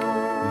back,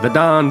 the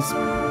Dons.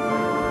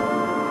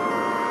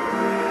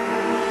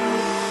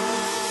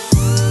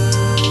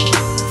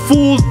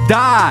 Fools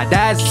die,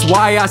 that's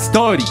why I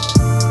study.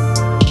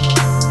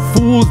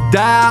 Fools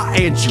die,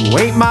 and you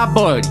ain't my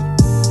buddy.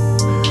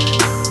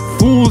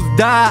 Fools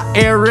die,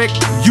 Eric,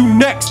 you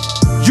next.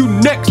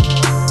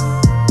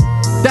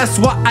 That's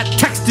why I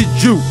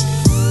texted you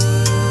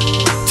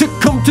to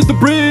come to the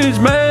bridge,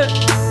 man,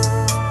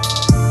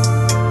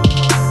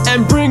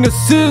 and bring us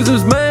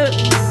scissors, man.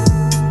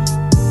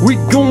 We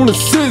gonna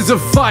scissor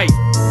fight,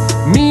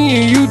 me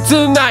and you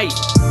tonight.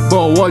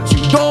 But what you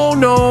don't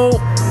know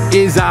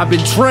is I've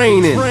been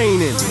training.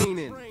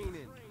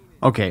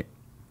 Okay,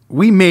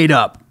 we made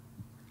up.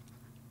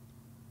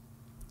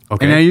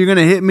 Okay. And now you're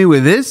gonna hit me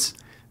with this?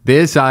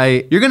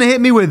 You're gonna hit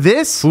me with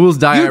this? Fools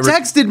Die. You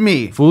texted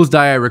me. Fools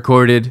Die I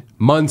recorded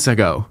months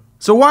ago.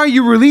 So why are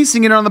you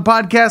releasing it on the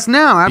podcast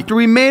now after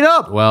we made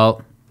up?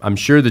 Well, I'm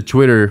sure the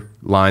Twitter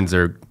lines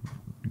are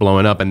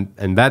blowing up,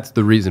 and that's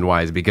the reason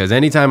why, is because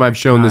anytime I've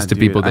shown this to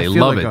people, they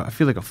love it. I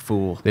feel like a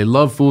fool. They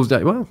love fools.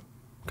 Well,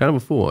 kind of a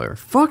fool there.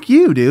 Fuck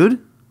you,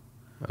 dude.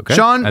 Okay.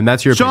 Sean, and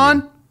that's your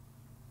opinion. Sean,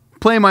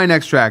 play my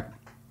next track.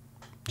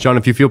 Sean,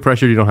 if you feel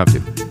pressured, you don't have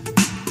to.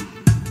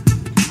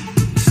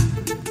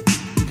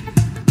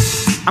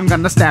 I'm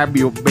gonna stab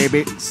you,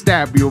 baby.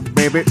 Stab you,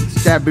 baby.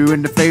 Stab you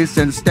in the face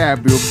and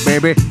stab you,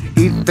 baby.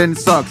 Ethan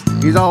sucks.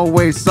 He's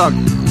always sucked.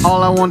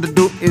 All I want to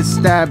do is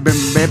stab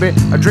him, baby.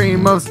 I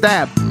dream of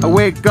stab. I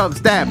wake up,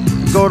 stab.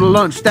 Go to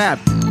lunch, stab.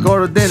 Go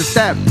to dinner,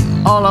 stab.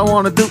 All I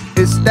want to do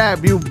is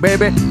stab you,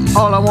 baby.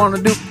 All I want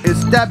to do is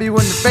stab you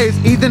in the face,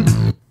 Ethan.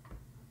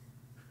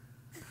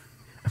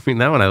 I mean,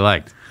 that one I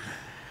liked.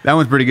 That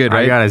one's pretty good,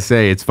 right? I gotta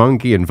say, it's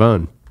funky and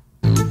fun.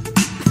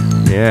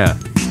 Yeah.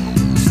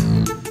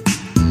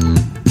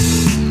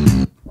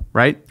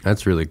 Right?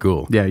 That's really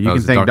cool. Yeah, you That can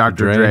was thank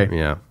Dr. Dre.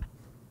 Yeah.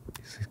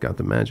 He's got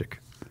the magic.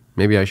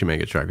 Maybe I should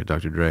make a track with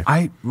Dr. Dre.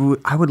 I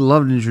would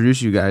love to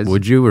introduce you guys.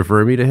 Would you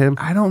refer me to him?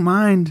 I don't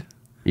mind.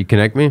 You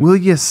connect me? Will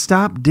you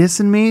stop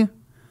dissing me?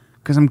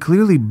 Because I'm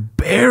clearly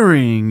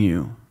burying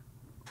you.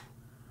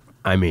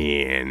 I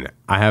mean,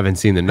 I haven't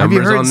seen the Have numbers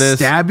you heard on this.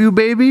 Stab You,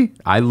 Baby?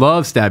 I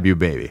love Stab You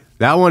Baby.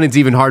 That one, it's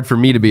even hard for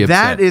me to be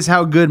upset. That is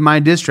how good my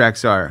diss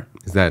tracks are.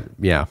 Is that,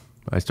 yeah,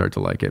 I start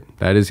to like it.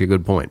 That is a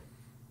good point.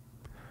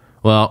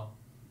 Well,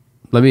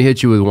 let me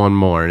hit you with one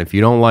more. And if you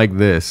don't like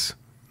this,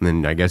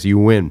 then I guess you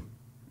win.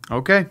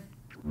 Okay.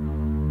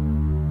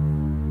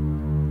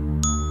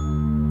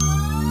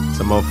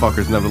 Some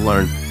motherfuckers never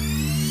learn.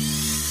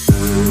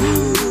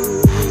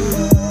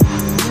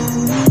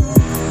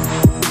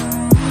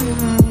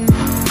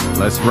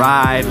 Let's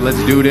ride. Let's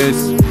do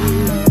this.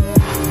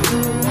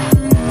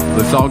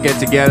 Let's all get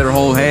together,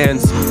 hold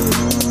hands.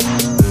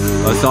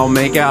 Let's all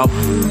make out.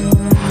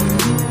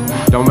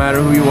 Don't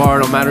matter who you are,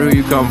 don't matter who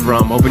you come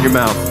from. Open your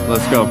mouth.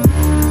 Let's go.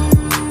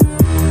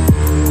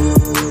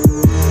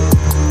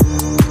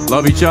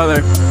 Love each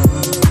other.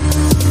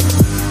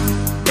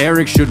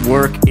 Eric should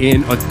work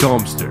in a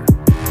dumpster.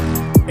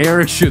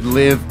 Eric should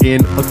live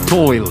in a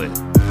toilet.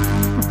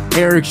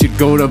 Eric should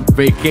go to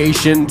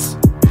vacations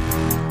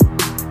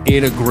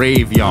in a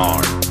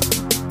graveyard.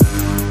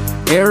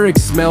 Eric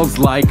smells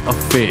like a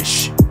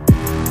fish.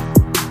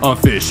 A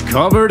fish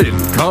covered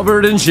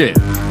in shit.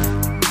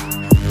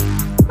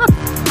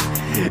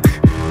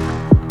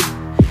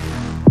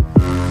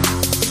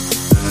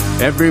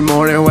 Every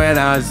morning when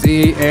I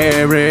see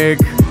Eric,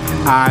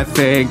 I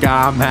think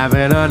I'm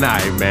having a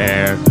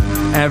nightmare.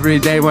 Every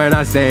day when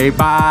I say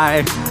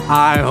bye,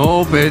 I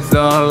hope it's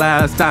the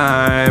last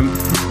time.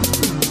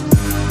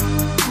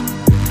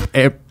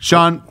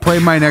 Sean, play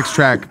my next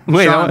track.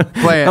 Wait, Sean,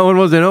 play it. That one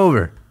wasn't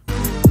over.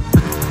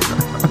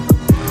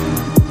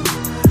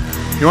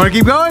 You want to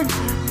keep going?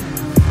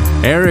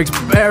 Eric's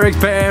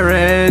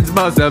parents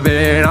must have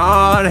been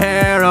on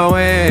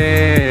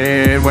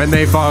heroin when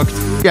they fucked.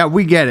 Yeah,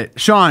 we get it.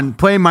 Sean,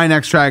 play my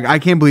next track. I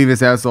can't believe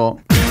this asshole.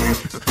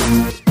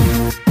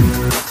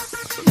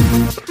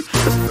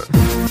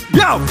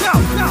 Yo!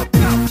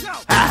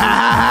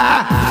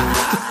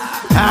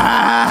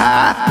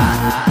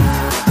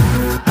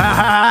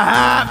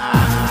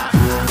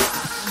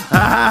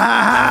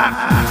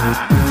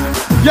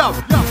 Yo!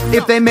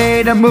 If they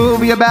made a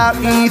movie about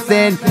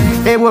Ethan,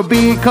 it would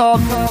be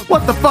called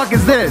What the Fuck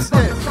Is This?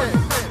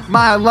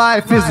 My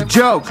life is a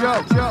joke.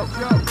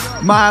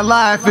 My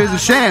life is a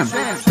sham.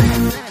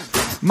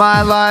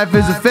 My life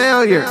is a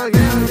failure.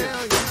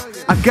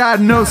 I got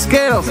no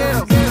skills.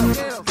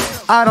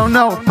 I don't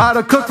know how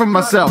to cook for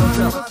myself.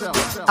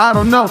 I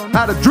don't know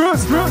how to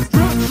dress.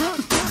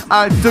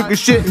 I took a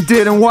shit and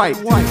didn't wipe.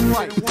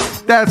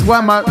 That's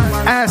why my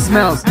ass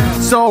smells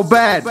so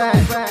bad.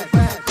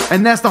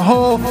 And that's the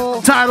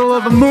whole title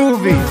of the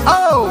movie.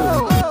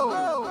 Oh!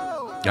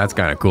 That's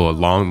kind of cool. A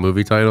long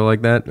movie title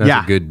like that?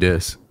 That's a good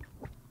diss.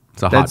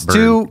 It's a That's hot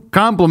burn. 2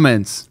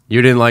 compliments.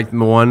 You didn't like the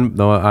one?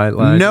 No, I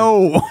liked.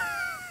 No.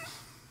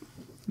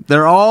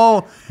 They're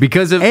all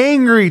Because of...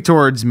 angry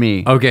towards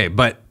me. Okay,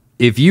 but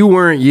if you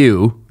weren't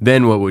you,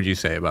 then what would you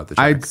say about the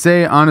track? I'd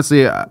say,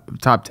 honestly,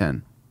 top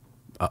 10.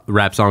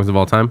 Rap songs of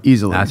all time?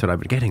 Easily. That's what I've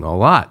been getting a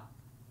lot.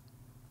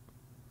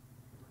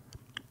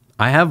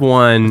 I have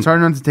one... It's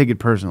hard not to take it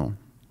personal.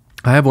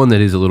 I have one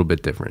that is a little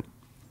bit different.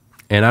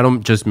 And I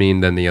don't just mean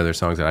than the other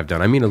songs that I've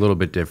done. I mean a little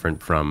bit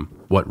different from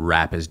what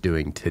rap is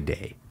doing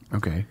today.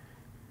 Okay.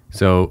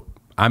 So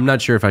I'm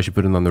not sure if I should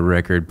put it on the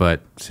record,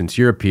 but since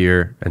you're a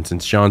peer and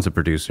since Sean's a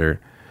producer,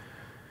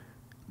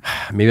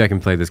 maybe I can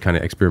play this kind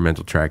of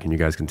experimental track and you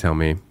guys can tell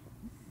me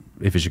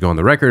if it should go on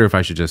the record or if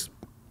I should just,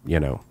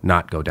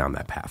 not go down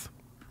that path.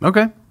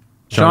 Okay.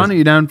 Sean, are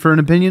you down for an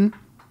opinion?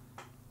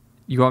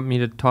 You want me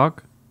to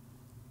talk?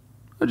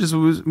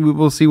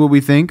 We'll see what we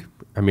think.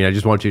 I mean, I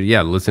just want you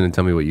to, listen and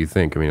tell me what you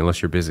think. I mean,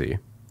 unless you're busy.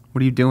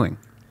 What are you doing?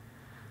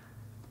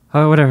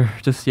 Whatever.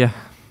 Just, yeah.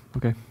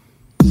 Okay.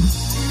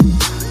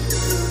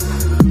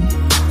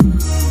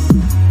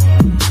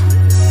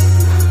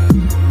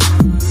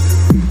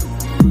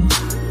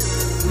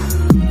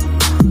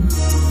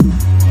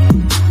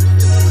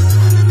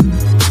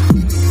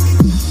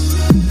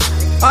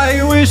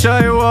 wish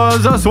I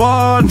was a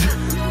swan.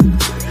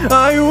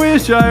 I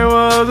wish I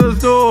was a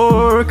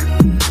stork.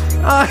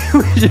 I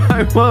wish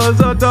I was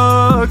a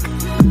duck.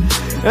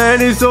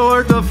 Any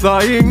sort of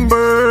flying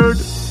bird.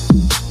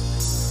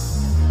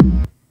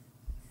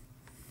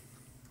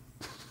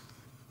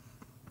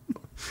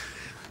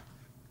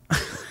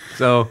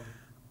 So,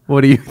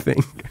 what do you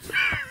think?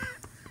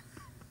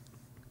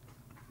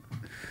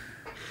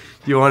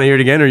 Do you want to hear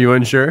it again, or are you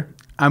unsure?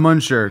 I'm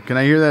unsure. Can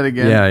I hear that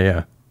again?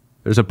 Yeah.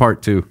 There's a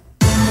part 2.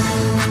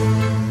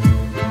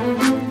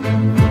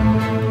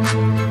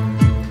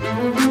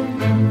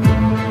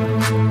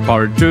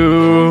 Part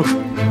 2.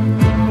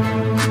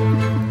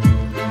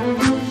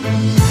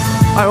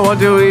 I want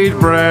to eat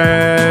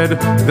bread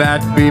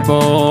that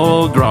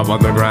people drop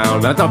on the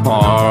ground at the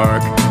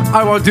park.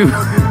 I want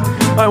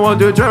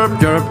to chirp,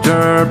 chirp,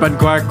 chirp and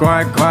quack,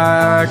 quack,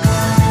 quack.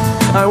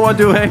 I want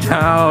to hang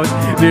out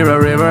near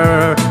a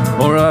river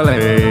or a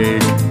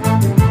lake.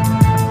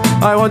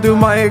 I want to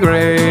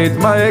migrate,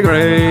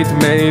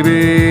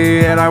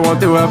 maybe, and I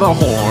want to have a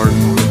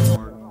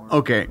horn.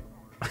 Okay.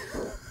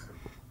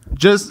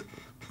 Just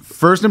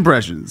first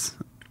impressions.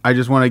 I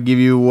just want to give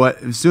you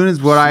what, as soon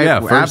as what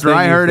after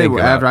I heard it,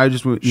 after I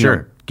just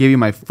give you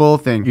my full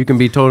thing. You can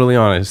be totally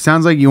honest.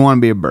 Sounds like you want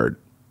to be a bird.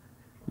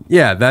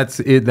 Yeah, that's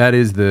it. That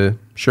is the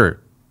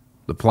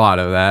plot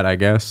of that, I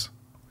guess.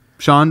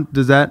 Sean,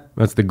 does that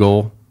That's the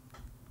goal.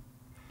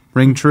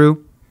 ring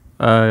true?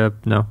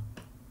 No.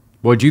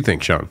 What'd you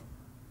think, Sean?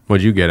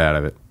 What'd you get out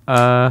of it?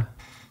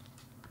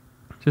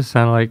 Just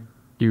sounded like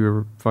you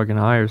were fucking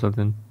high or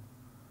something.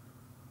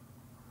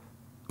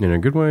 In a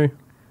good way?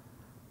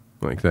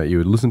 Like that you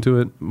would listen to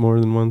it more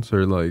than once,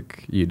 or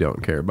like you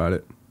don't care about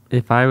it?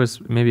 If I was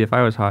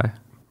high.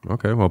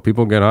 Okay, well,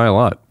 people get high a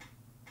lot.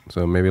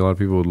 So maybe a lot of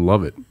people would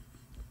love it.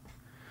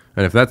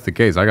 And if that's the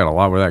case, I got a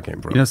lot where that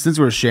came from. You know, since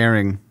we're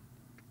sharing,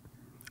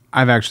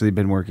 I've actually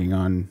been working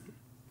on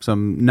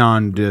some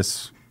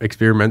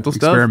Experimental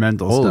stuff?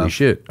 Experimental Holy stuff.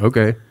 shit.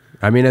 Okay.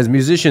 I mean, as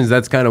musicians,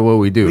 that's kind of what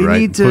we do, right?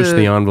 need to Push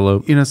the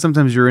envelope. You know,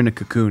 sometimes you're in a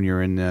cocoon.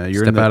 You're in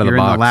you're Step out of the in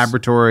box. the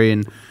laboratory,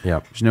 and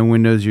Yep. there's no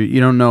windows. You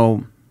don't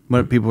know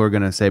what people are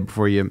going to say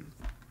before you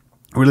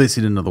release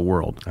it into the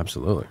world.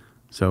 Absolutely.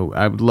 So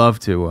I would love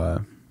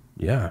to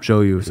Yeah.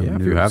 show you some Yeah, if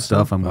new you have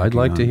stuff. I'm I'd working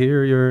like to on.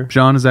 hear your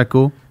Sean, is that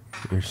cool?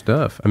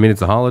 stuff. I mean,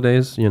 it's the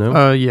holidays, you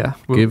know? Yeah.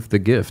 Give the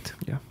gift.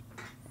 Yeah.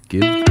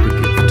 Give the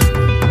gift.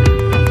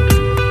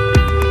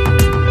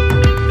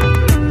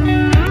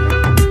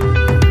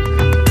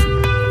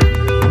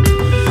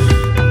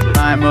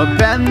 I'm a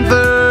panther,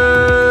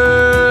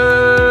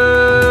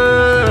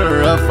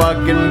 a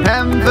fucking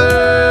panther.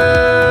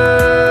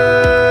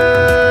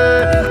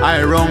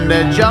 I roam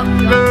the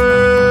jungle,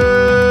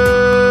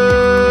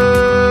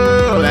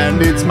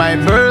 and it's my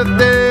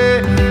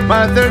birthday,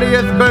 my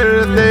 30th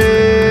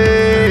birthday.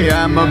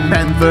 I'm a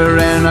panther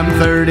and I'm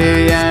 30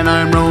 and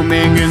I'm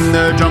roaming in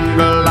the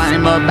jungle.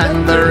 I'm a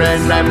panther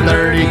and I'm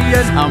 30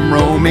 and I'm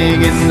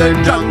roaming in the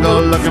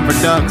jungle, looking for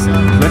ducks.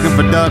 I'm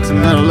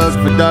gonna look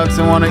for ducks.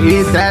 I wanna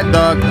eat that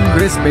duck,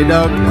 crispy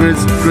duck,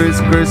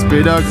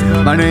 crispy duck.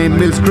 My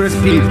name is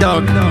Crispy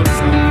Duck.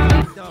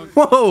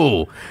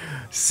 Whoa!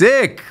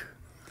 Sick!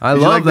 I Did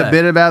you love like that. the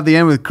bit about the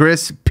end with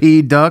Chris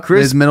P. Duck?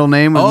 His middle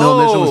name, his middle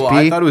initial was P.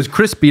 I thought it was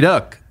Crispy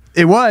Duck.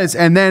 It was,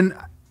 and then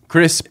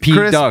Chris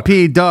Chris Duck.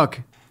 P.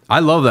 Duck. I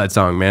love that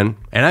song, man.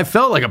 And I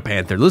felt like a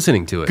panther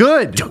listening to it.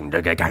 Good.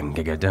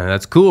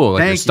 That's cool. Like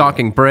Thank you're you.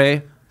 stalking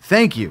prey.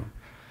 Thank you.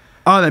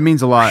 Oh, that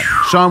means a lot.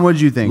 Sean, what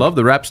did you think? Love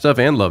the rap stuff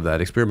and love that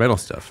experimental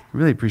stuff.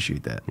 Really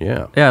appreciate that.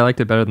 Yeah. Yeah, I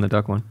liked it better than the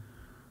duck one.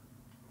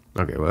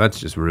 Okay, well, that's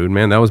just rude,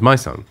 man. That was my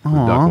song. The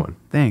Aw, duck one.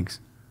 thanks.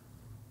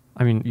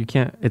 I mean, you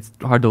can't. It's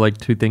hard to like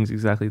two things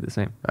exactly the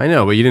same. I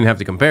know, but you didn't have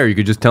to compare. You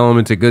could just tell him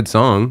it's a good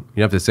song.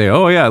 You have to say,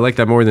 oh, yeah, I like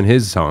that more than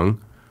his song.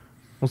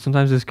 Well,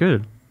 sometimes it's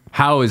good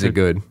How is it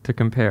good? to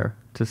compare.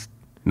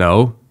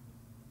 No.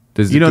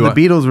 You know, the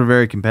Beatles were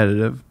very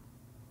competitive.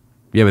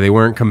 Yeah, but they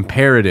weren't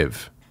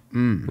comparative.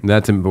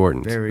 That's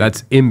important.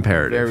 That's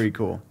imperative. Very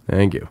cool.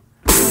 Thank you.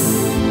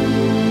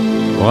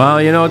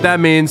 Well, you know what that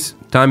means.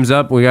 Time's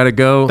up. We got to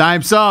go.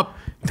 Time's up.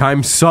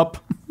 Time's up.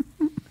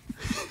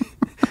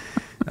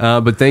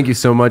 But thank you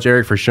so much,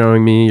 Eric, for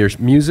showing me your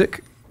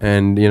music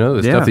and, you know,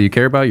 the Yeah. stuff that you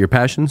care about, your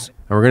passions.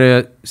 And we're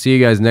going to see you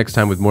guys next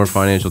time with more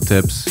financial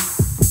tips.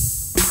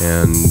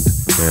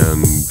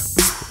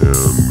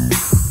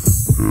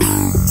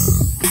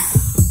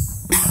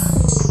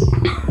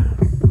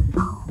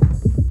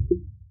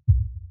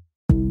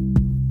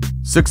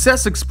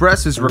 Success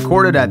Express is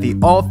recorded at the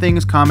All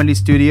Things Comedy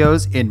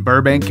Studios in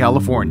Burbank,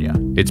 California.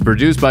 It's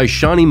produced by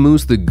Shawnee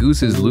Moose the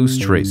Goose's Loose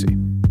Tracy.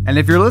 And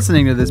if you're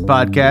listening to this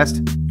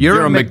podcast,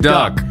 you're a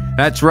McDuck.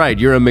 That's right,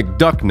 you're a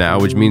McDuck now,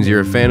 which means you're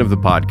a fan of the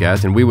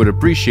podcast, and we would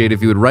appreciate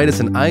if you would write us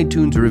an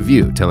iTunes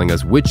review telling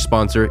us which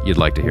sponsor you'd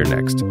like to hear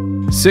next.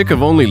 Sick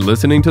of only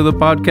listening to the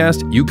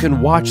podcast? You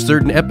can watch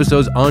certain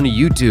episodes on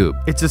YouTube.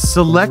 It's a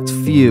select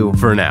few.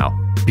 For now,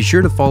 be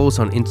sure to follow us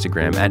on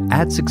Instagram at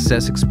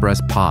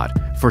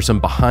 @SuccessExpressPod for some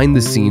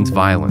behind-the-scenes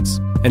violence.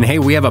 And hey,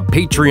 we have a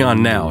Patreon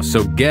now,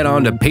 so get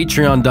on to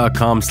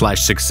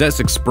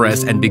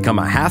patreon.com/successexpress and become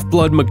a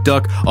half-blood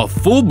McDuck, a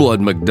full-blood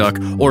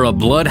McDuck, or a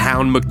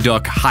Bloodhound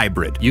McDuck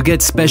hybrid. You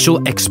get special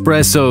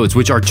expressos,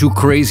 which are too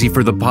crazy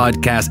for the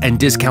podcast, and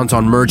discounts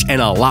on merch,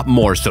 and a lot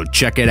more, so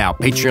check it out.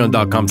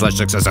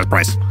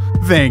 Patreon.com/successexpress.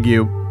 Thank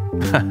you.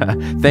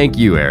 Thank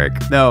you, Eric.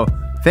 No,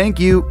 thank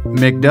you,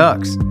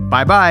 McDucks.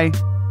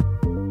 Bye-bye.